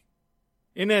 But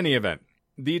in any event,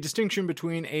 the distinction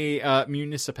between a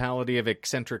municipality of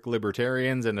eccentric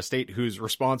libertarians and a state whose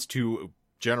response to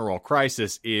general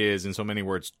crisis is, in so many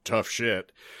words, tough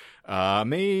shit,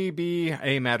 may be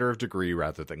a matter of degree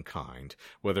rather than kind.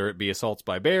 Whether it be assaults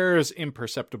by bears,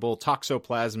 imperceptible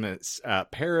toxoplasmosis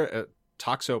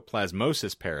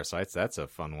parasites, that's a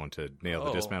fun one to nail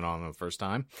the dismount on the first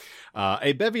time,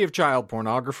 a bevy of child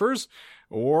pornographers,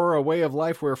 or a way of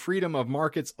life where freedom of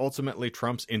markets ultimately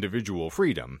trumps individual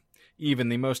freedom. Even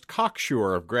the most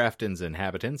cocksure of Grafton's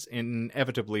inhabitants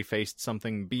inevitably faced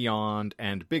something beyond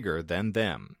and bigger than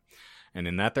them. And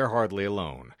in that they're hardly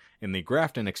alone. In the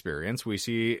Grafton experience, we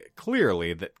see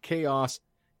clearly that chaos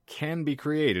can be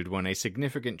created when a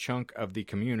significant chunk of the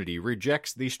community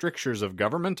rejects the strictures of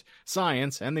government,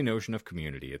 science, and the notion of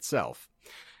community itself.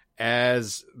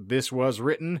 As this was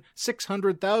written,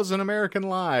 600,000 American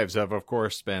lives have, of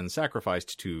course, been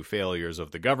sacrificed to failures of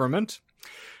the government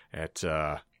at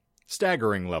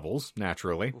staggering levels,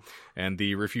 naturally, and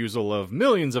the refusal of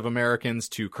millions of Americans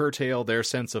to curtail their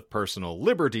sense of personal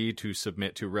liberty to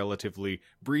submit to relatively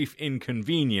brief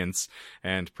inconvenience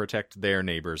and protect their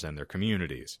neighbors and their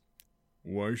communities.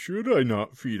 Why should I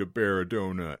not feed a bear a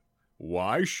donut?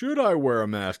 Why should I wear a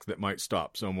mask that might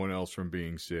stop someone else from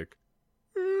being sick?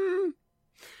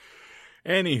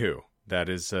 Anywho, that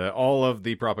is all of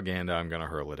the propaganda I'm going to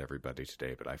hurl at everybody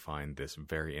today, but I find this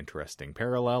very interesting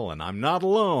parallel, and I'm not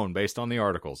alone based on the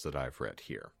articles that I've read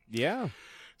here. Yeah.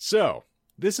 So,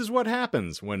 This is what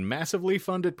happens when massively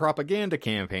funded propaganda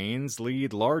campaigns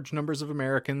lead large numbers of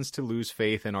Americans to lose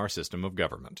faith in our system of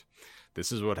government.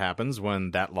 This is what happens when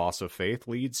that loss of faith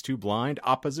leads to blind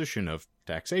opposition of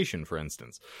taxation, for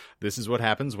instance. This is what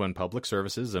happens when public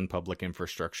services and public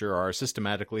infrastructure are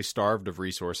systematically starved of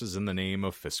resources in the name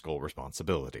of fiscal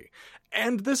responsibility.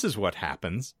 And this is what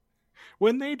happens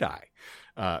when they die.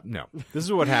 No, this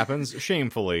is what happens,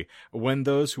 shamefully, when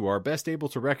those who are best able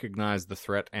to recognize the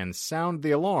threat and sound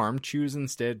the alarm choose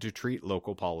instead to treat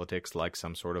local politics like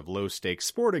some sort of low-stakes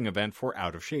sporting event for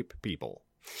out-of-shape people.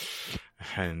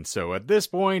 And so at this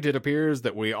point, it appears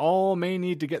that we all may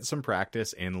need to get some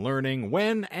practice in learning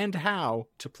when and how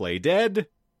to play dead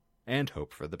and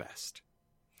hope for the best.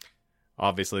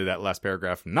 Obviously, that last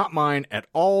paragraph, not mine at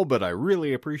all, but I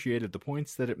really appreciated the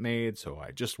points that it made, so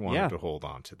I just wanted to hold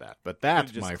on to that. But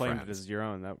that, you my just claimed friends, it as your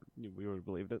own. That we would have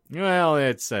believed it. well,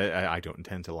 it's I don't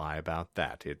intend to lie about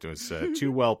that. It was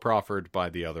too well proffered by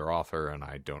the other author, and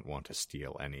I don't want to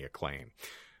steal any acclaim.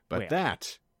 But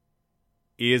that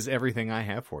is everything I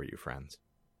have for you, friends.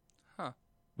 Huh.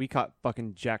 We caught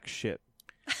fucking jack shit.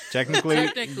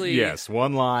 Technically, yes,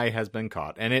 one lie has been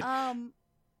caught, and it.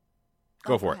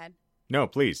 Go for it. Ahead. No,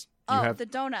 please. You have the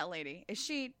donut lady. Is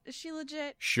she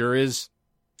legit? Sure is.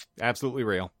 Absolutely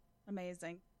real.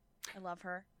 Amazing. I love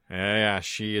her. Yeah,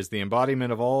 she is the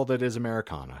embodiment of all that is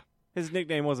Americana. His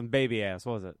nickname wasn't Baby Ass,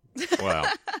 was it? Well,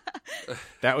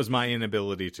 that was my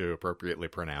inability to appropriately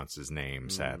pronounce his name,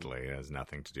 sadly. It has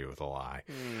nothing to do with a lie.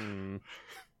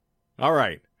 All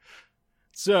right.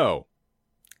 So,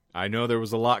 I know there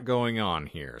was a lot going on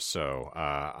here, so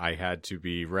I had to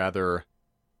be rather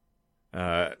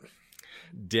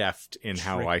deft in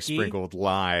how I sprinkled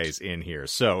lies in here.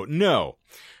 So, no,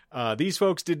 these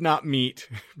folks did not meet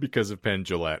because of Penn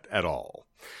Jillette at all.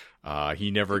 He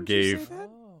never gave...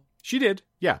 She did,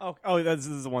 yeah. Oh, this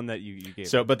is the one that you gave.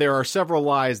 So, but there are several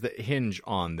lies that hinge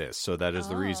on this, so that is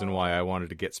the reason why I wanted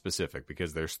to get specific,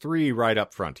 because there's 3 right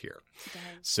up front here. Dang.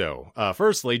 So,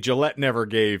 firstly, Gillette never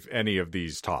gave any of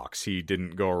these talks. He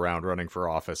didn't go around running for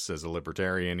office as a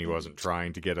libertarian. He wasn't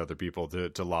trying to get other people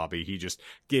to lobby. He just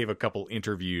gave a couple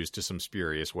interviews to some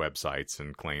spurious websites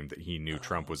and claimed that he knew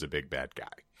Trump was a big bad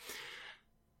guy.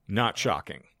 Not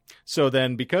shocking. So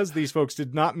then, because these folks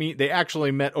did not meet, they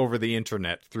actually met over the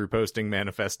internet through posting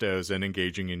manifestos and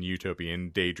engaging in utopian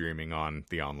daydreaming on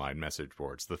the online message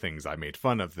boards. The things I made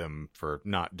fun of them for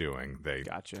not doing, they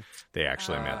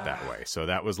actually met that way. So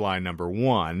that was lie number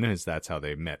 1, is that's how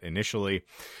they met initially.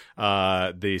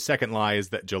 The second lie is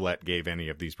that Gillette gave any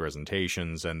of these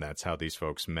presentations, and that's how these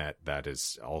folks met. That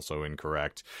is also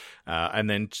incorrect. And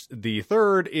then the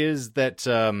third is that...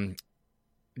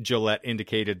 Gillette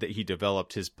indicated that he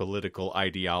developed his political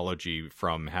ideology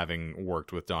from having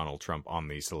worked with Donald Trump on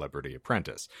The Celebrity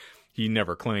Apprentice. He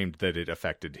never claimed that it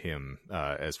affected him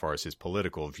as far as his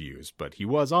political views, but he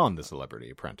was on The Celebrity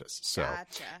Apprentice. So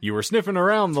you were sniffing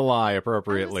around the lie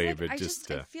appropriately, I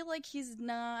feel like he's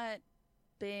not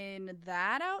been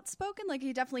that outspoken. Like,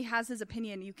 he definitely has his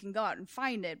opinion. You can go out and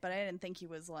find it, but I didn't think he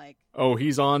was like... Oh,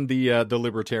 he's on the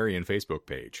Libertarian Facebook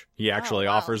page. He actually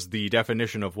offers the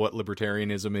definition of what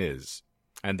libertarianism is.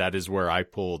 And that is where I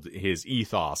pulled his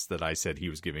ethos that I said he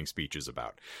was giving speeches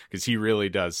about. Because he really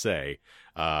does say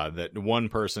that one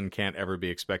person can't ever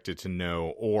be expected to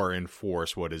know or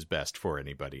enforce what is best for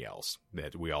anybody else.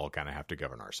 That we all kind of have to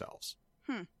govern ourselves.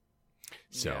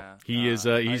 So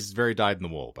he's very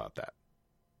dyed-in-the-wool about that.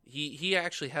 He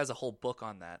actually has a whole book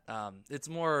on that. It's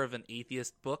more of an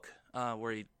atheist book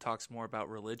where he talks more about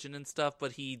religion and stuff,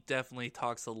 but he definitely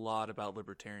talks a lot about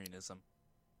libertarianism.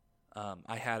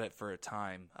 I had it for a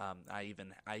time. I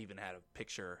even had a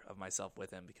picture of myself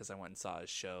with him because I went and saw his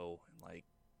show in, like,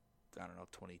 I don't know,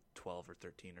 2012 or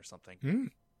 13 or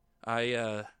something.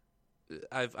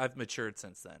 I've matured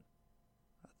since then.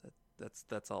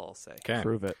 That's all I'll say. Okay.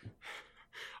 Prove it.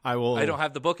 I don't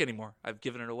have the book anymore. I've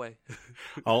given it away.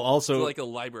 I'll also it's like a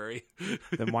library.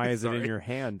 Then why is it in your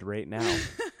hand right now?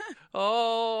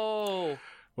 Oh.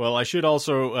 Well, I should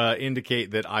also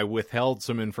indicate that I withheld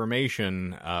some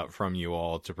information from you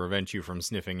all to prevent you from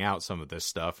sniffing out some of this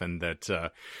stuff, and that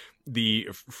the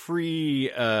Free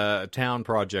Town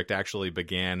Project actually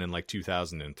began in like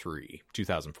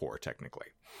 2004, technically.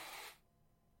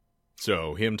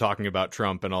 So him talking about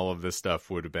Trump and all of this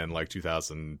stuff would have been like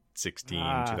 2016,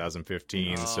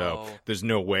 2015. No. So there's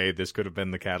no way this could have been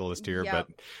the catalyst here. Yep. But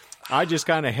I just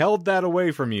kind of held that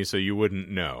away from you so you wouldn't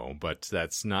know. But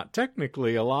that's not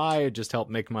technically a lie. It just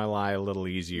helped make my lie a little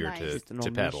easier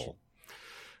to peddle.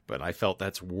 But I felt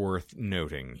that's worth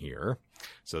noting here.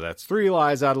 So that's 3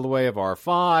 lies out of the way of our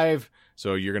 5.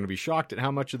 So you're going to be shocked at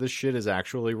how much of this shit is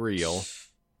actually real.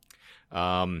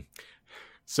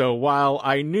 So while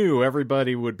I knew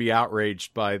everybody would be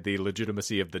outraged by the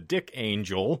legitimacy of the Dick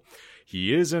Angel,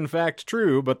 he is in fact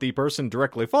true, but the person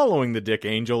directly following the Dick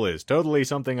Angel is totally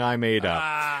something I made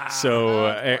up. So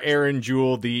Aaron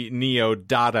Jewell, the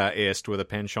neo-Dadaist with a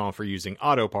penchant for using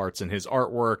auto parts in his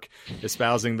artwork,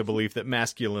 espousing the belief that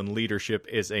masculine leadership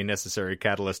is a necessary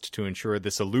catalyst to ensure the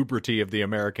salubrity of the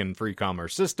American free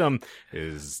commerce system,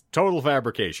 is total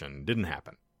fabrication. Didn't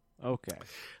happen. Okay.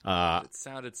 It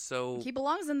sounded so. He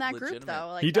belongs in that group, legitimate. though.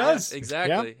 Like, He does.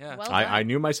 Exactly. Yeah. Well I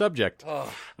knew my subject.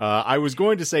 Oh. I was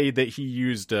going to say that he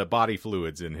used body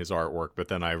fluids in his artwork, but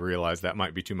then I realized that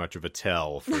might be too much of a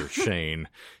tell for Shane,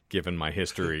 given my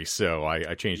history. So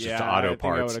I changed it to auto I think I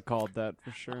would parts. have called that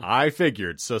for sure. I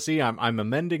figured. So see, I'm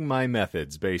amending my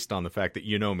methods based on the fact that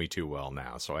you know me too well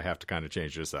now. So I have to kind of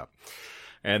change this up.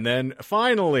 And then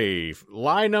finally,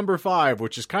 lie number 5,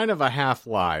 which is kind of a half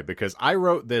lie because I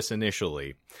wrote this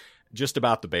initially just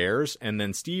about the Bears. And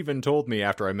then Steven told me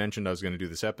after I mentioned I was going to do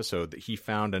this episode that he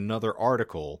found another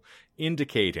article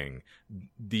indicating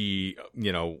the,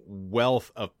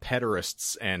 wealth of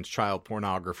pederasts and child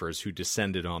pornographers who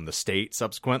descended on the state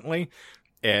subsequently.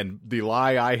 And the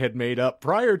lie I had made up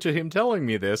prior to him telling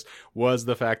me this was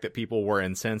the fact that people were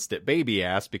incensed at baby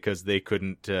ass because they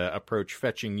couldn't approach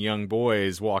fetching young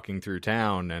boys walking through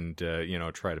town and,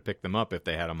 try to pick them up if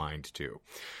they had a mind to.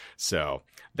 So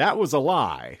that was a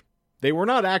lie. They were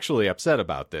not actually upset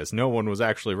about this. No one was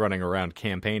actually running around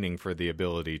campaigning for the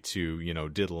ability to,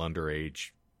 diddle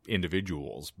underage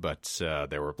individuals. But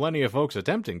there were plenty of folks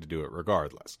attempting to do it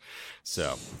regardless.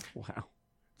 So. Wow.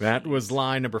 That was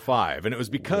lie number 5, and it was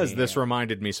because this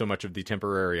reminded me so much of the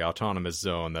temporary autonomous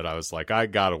zone that I was like, I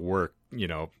gotta work,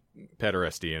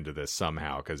 pederasty into this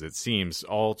somehow, because it seems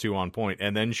all too on point.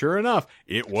 And then sure enough,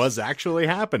 it was actually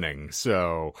happening,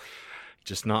 so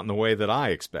just not in the way that I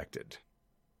expected.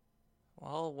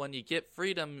 Well, when you get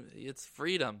freedom, it's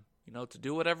freedom, to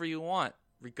do whatever you want,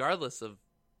 regardless of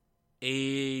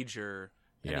age or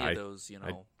any of those,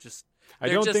 just... I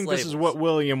don't think this is what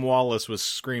William Wallace was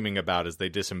screaming about as they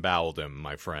disemboweled him,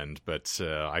 my friend, but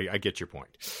I get your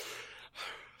point.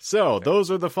 So, those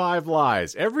are the 5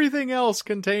 lies. Everything else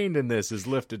contained in this is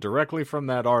lifted directly from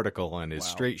that article and is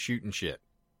straight shooting shit.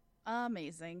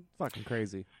 Amazing. Fucking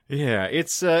crazy. Yeah,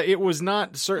 it was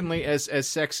not certainly as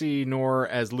sexy nor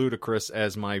as ludicrous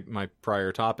as my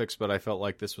prior topics, but I felt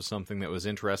like this was something that was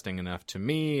interesting enough to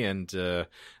me, and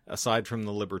aside from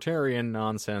the libertarian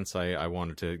nonsense, I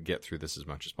wanted to get through this as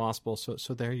much as possible,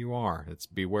 so there you are. It's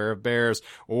beware of bears,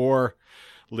 or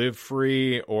live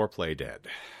free, or play dead.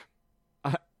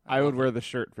 I would wear the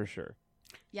shirt for sure.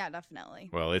 Yeah, definitely.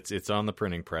 Well, it's on the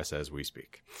printing press as we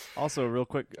speak. Also, real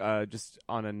quick, just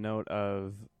on a note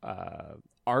of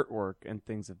artwork and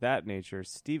things of that nature,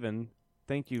 Stephen,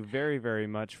 thank you very, very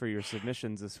much for your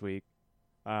submissions this week.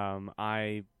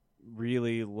 I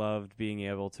really loved being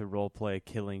able to roleplay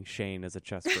killing Shane as a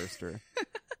chest burster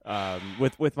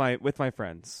with my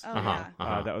friends. Oh,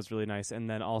 yeah. That was really nice. And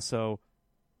then also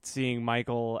seeing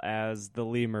Michael as the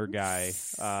lemur guy,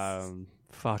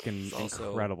 fucking Also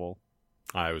incredible.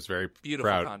 I was very beautiful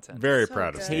proud, content. very So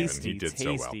proud of good. Steven. He did so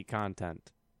well. Tasty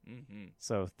content. Mm-hmm.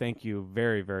 So thank you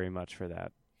very, very much for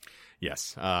that.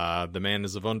 Yes, the man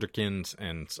is a wunderkind,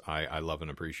 and I love and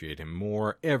appreciate him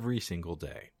more every single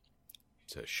day.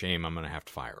 It's a shame I'm going to have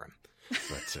to fire him.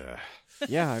 But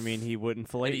Yeah, I mean, he wouldn't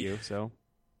fillet you, so.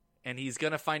 And he's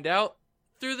going to find out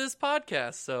through this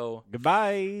podcast, so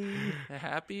Goodbye.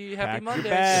 happy Pack your Monday.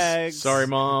 bags. sorry,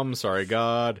 Mom. Sorry,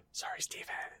 God. Sorry, Steven.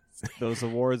 Those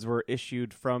awards were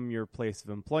issued from your place of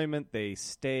employment. They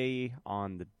stay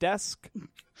on the desk.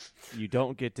 You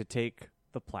don't get to take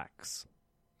the plaques.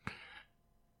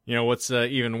 You know, what's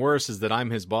even worse is that I'm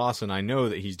his boss, and I know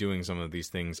that he's doing some of these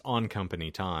things on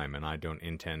company time, and I don't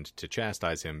intend to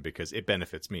chastise him because it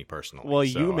benefits me personally. Well,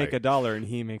 So you make $1 and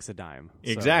he makes a dime.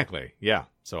 So. Exactly. Yeah.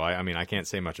 So, I mean, I can't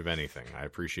say much of anything. I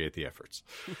appreciate the efforts.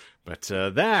 But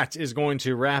that is going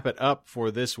to wrap it up for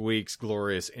this week's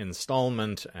glorious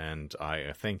installment, and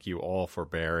I thank you all for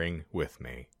bearing with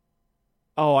me.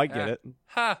 Oh, I get it.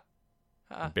 Ha!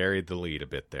 Buried the lead a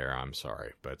bit there. I'm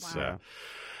sorry. But, Wow.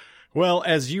 well,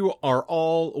 as you are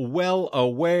all well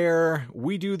aware,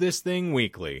 we do this thing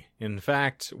weekly. In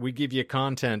fact, we give you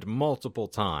content multiple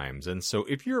times, and so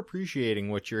if you're appreciating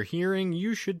what you're hearing,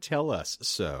 you should tell us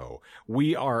so.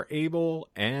 We are able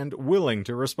and willing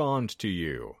to respond to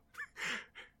you.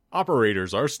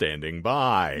 Operators are standing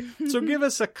by. So give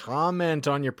us a comment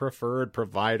on your preferred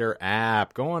provider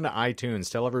app. Go on to iTunes.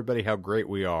 Tell everybody how great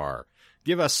we are.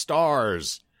 Give us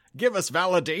stars. Give us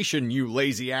validation, you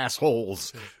lazy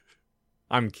assholes.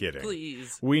 I'm kidding.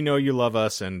 Please. We know you love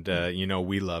us, and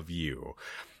we love you.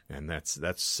 And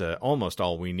that's almost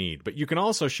all we need. But you can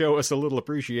also show us a little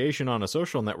appreciation on a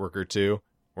social network or two.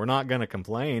 We're not going to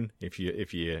complain if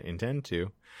you intend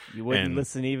to. You wouldn't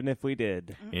listen even if we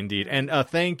did. Indeed. And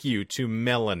thank you to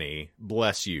Melanie,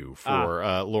 bless you, for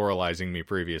Lorelizing me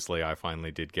previously. I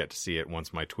finally did get to see it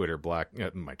once my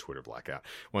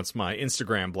once my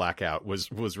Instagram blackout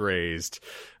was raised.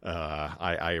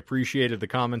 I appreciated the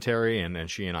commentary, and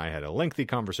she and I had a lengthy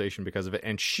conversation because of it.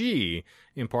 And she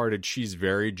imparted she's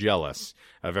very jealous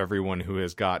of everyone who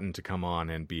has gotten to come on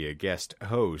and be a guest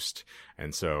host.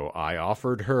 And so I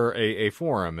offered her a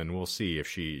forum, and we'll see if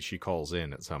she calls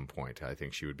in at some point. I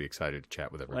think she would be excited to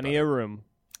chat with everybody. Plenty of room.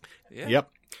 Yeah.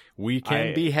 Yep. We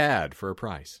can be had for a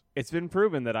price. It's been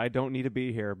proven that I don't need to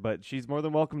be here, but she's more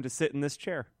than welcome to sit in this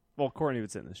chair. Well, Courtney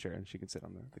would sit in this chair, and she can sit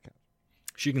on the couch.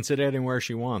 She can sit anywhere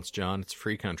she wants, John. It's a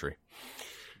free country.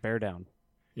 Bear down.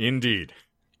 Indeed.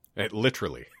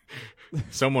 Literally.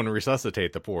 Someone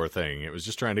resuscitate the poor thing. It was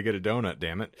just trying to get a donut,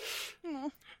 damn it.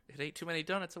 It ate too many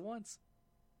donuts at once.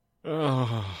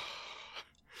 Oh.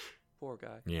 Poor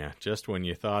guy. Yeah, just when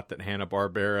you thought that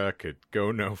Hanna-Barbera could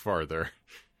go no farther.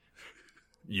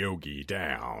 Yogi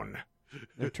down.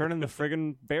 They're turning the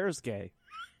friggin' bears gay.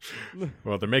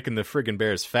 Well, they're making the friggin'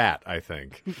 bears fat, I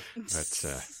think.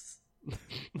 But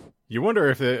you wonder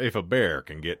if a bear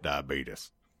can get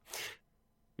diabetes.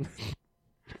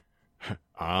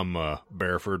 I'm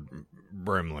Bearford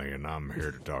Brimley, and I'm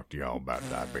here to talk to y'all about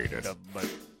diabetes.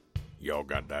 Y'all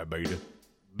got diabetes?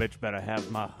 Bitch better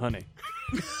have my honey.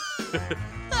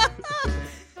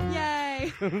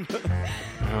 Yay!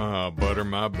 Butter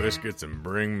my biscuits and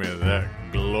bring me that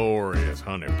glorious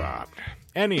honey pot.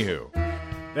 Anywho,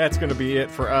 that's going to be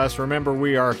it for us. Remember,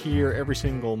 we are here every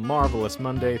single marvelous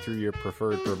Monday through your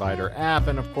preferred provider app.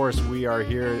 And, of course, we are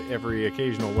here every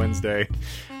occasional Wednesday.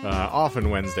 Often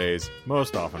Wednesdays.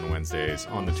 Most often Wednesdays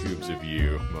on the Tubes of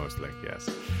You. Mostly, yes.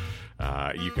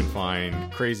 You can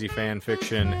find crazy fan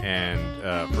fiction.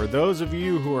 And for those of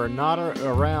you who are not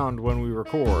around when we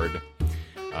record,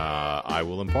 I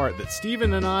will impart that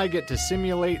Steven and I get to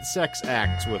simulate sex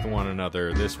acts with one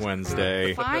another this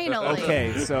Wednesday. Finally.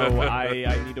 Okay, so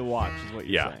I need to watch is what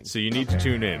you're saying. So you need to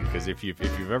tune in, because if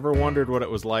you've ever wondered what it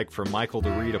was like for Michael to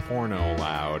read a porno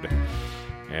aloud,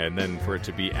 and then for it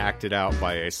to be acted out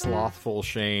by a slothful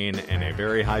Shane and a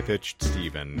very high-pitched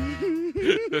Steven.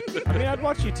 I mean, I'd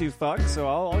watch you two fuck, so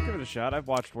I'll give it a shot. I've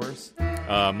watched worse.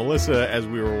 Melissa, as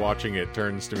we were watching it,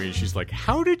 turns to me. She's like,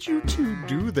 "How did you two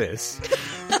do this?"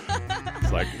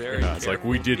 It's like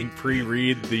we didn't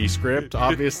pre-read the script,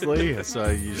 obviously. So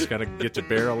you just gotta get to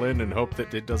barrel in and hope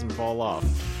that it doesn't fall off.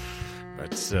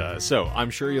 But so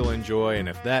I'm sure you'll enjoy, and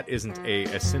if that isn't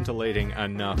a scintillating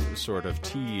enough sort of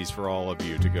tease for all of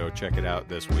you to go check it out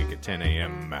this week at 10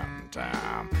 a.m. Mountain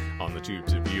Time on the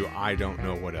Tubes of You, I don't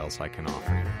know what else I can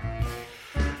offer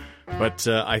you. But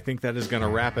I think that is going to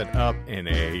wrap it up in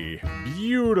a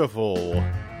beautiful,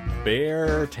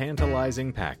 bear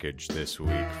tantalizing package this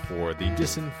week for the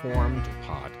Disinformed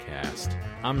Podcast.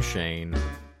 I'm Shane.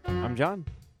 I'm John.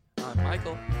 I'm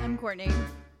Michael. I'm Courtney.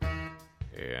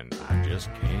 And I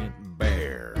just can't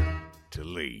bear to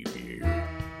leave you.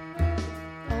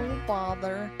 Oh,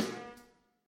 bother.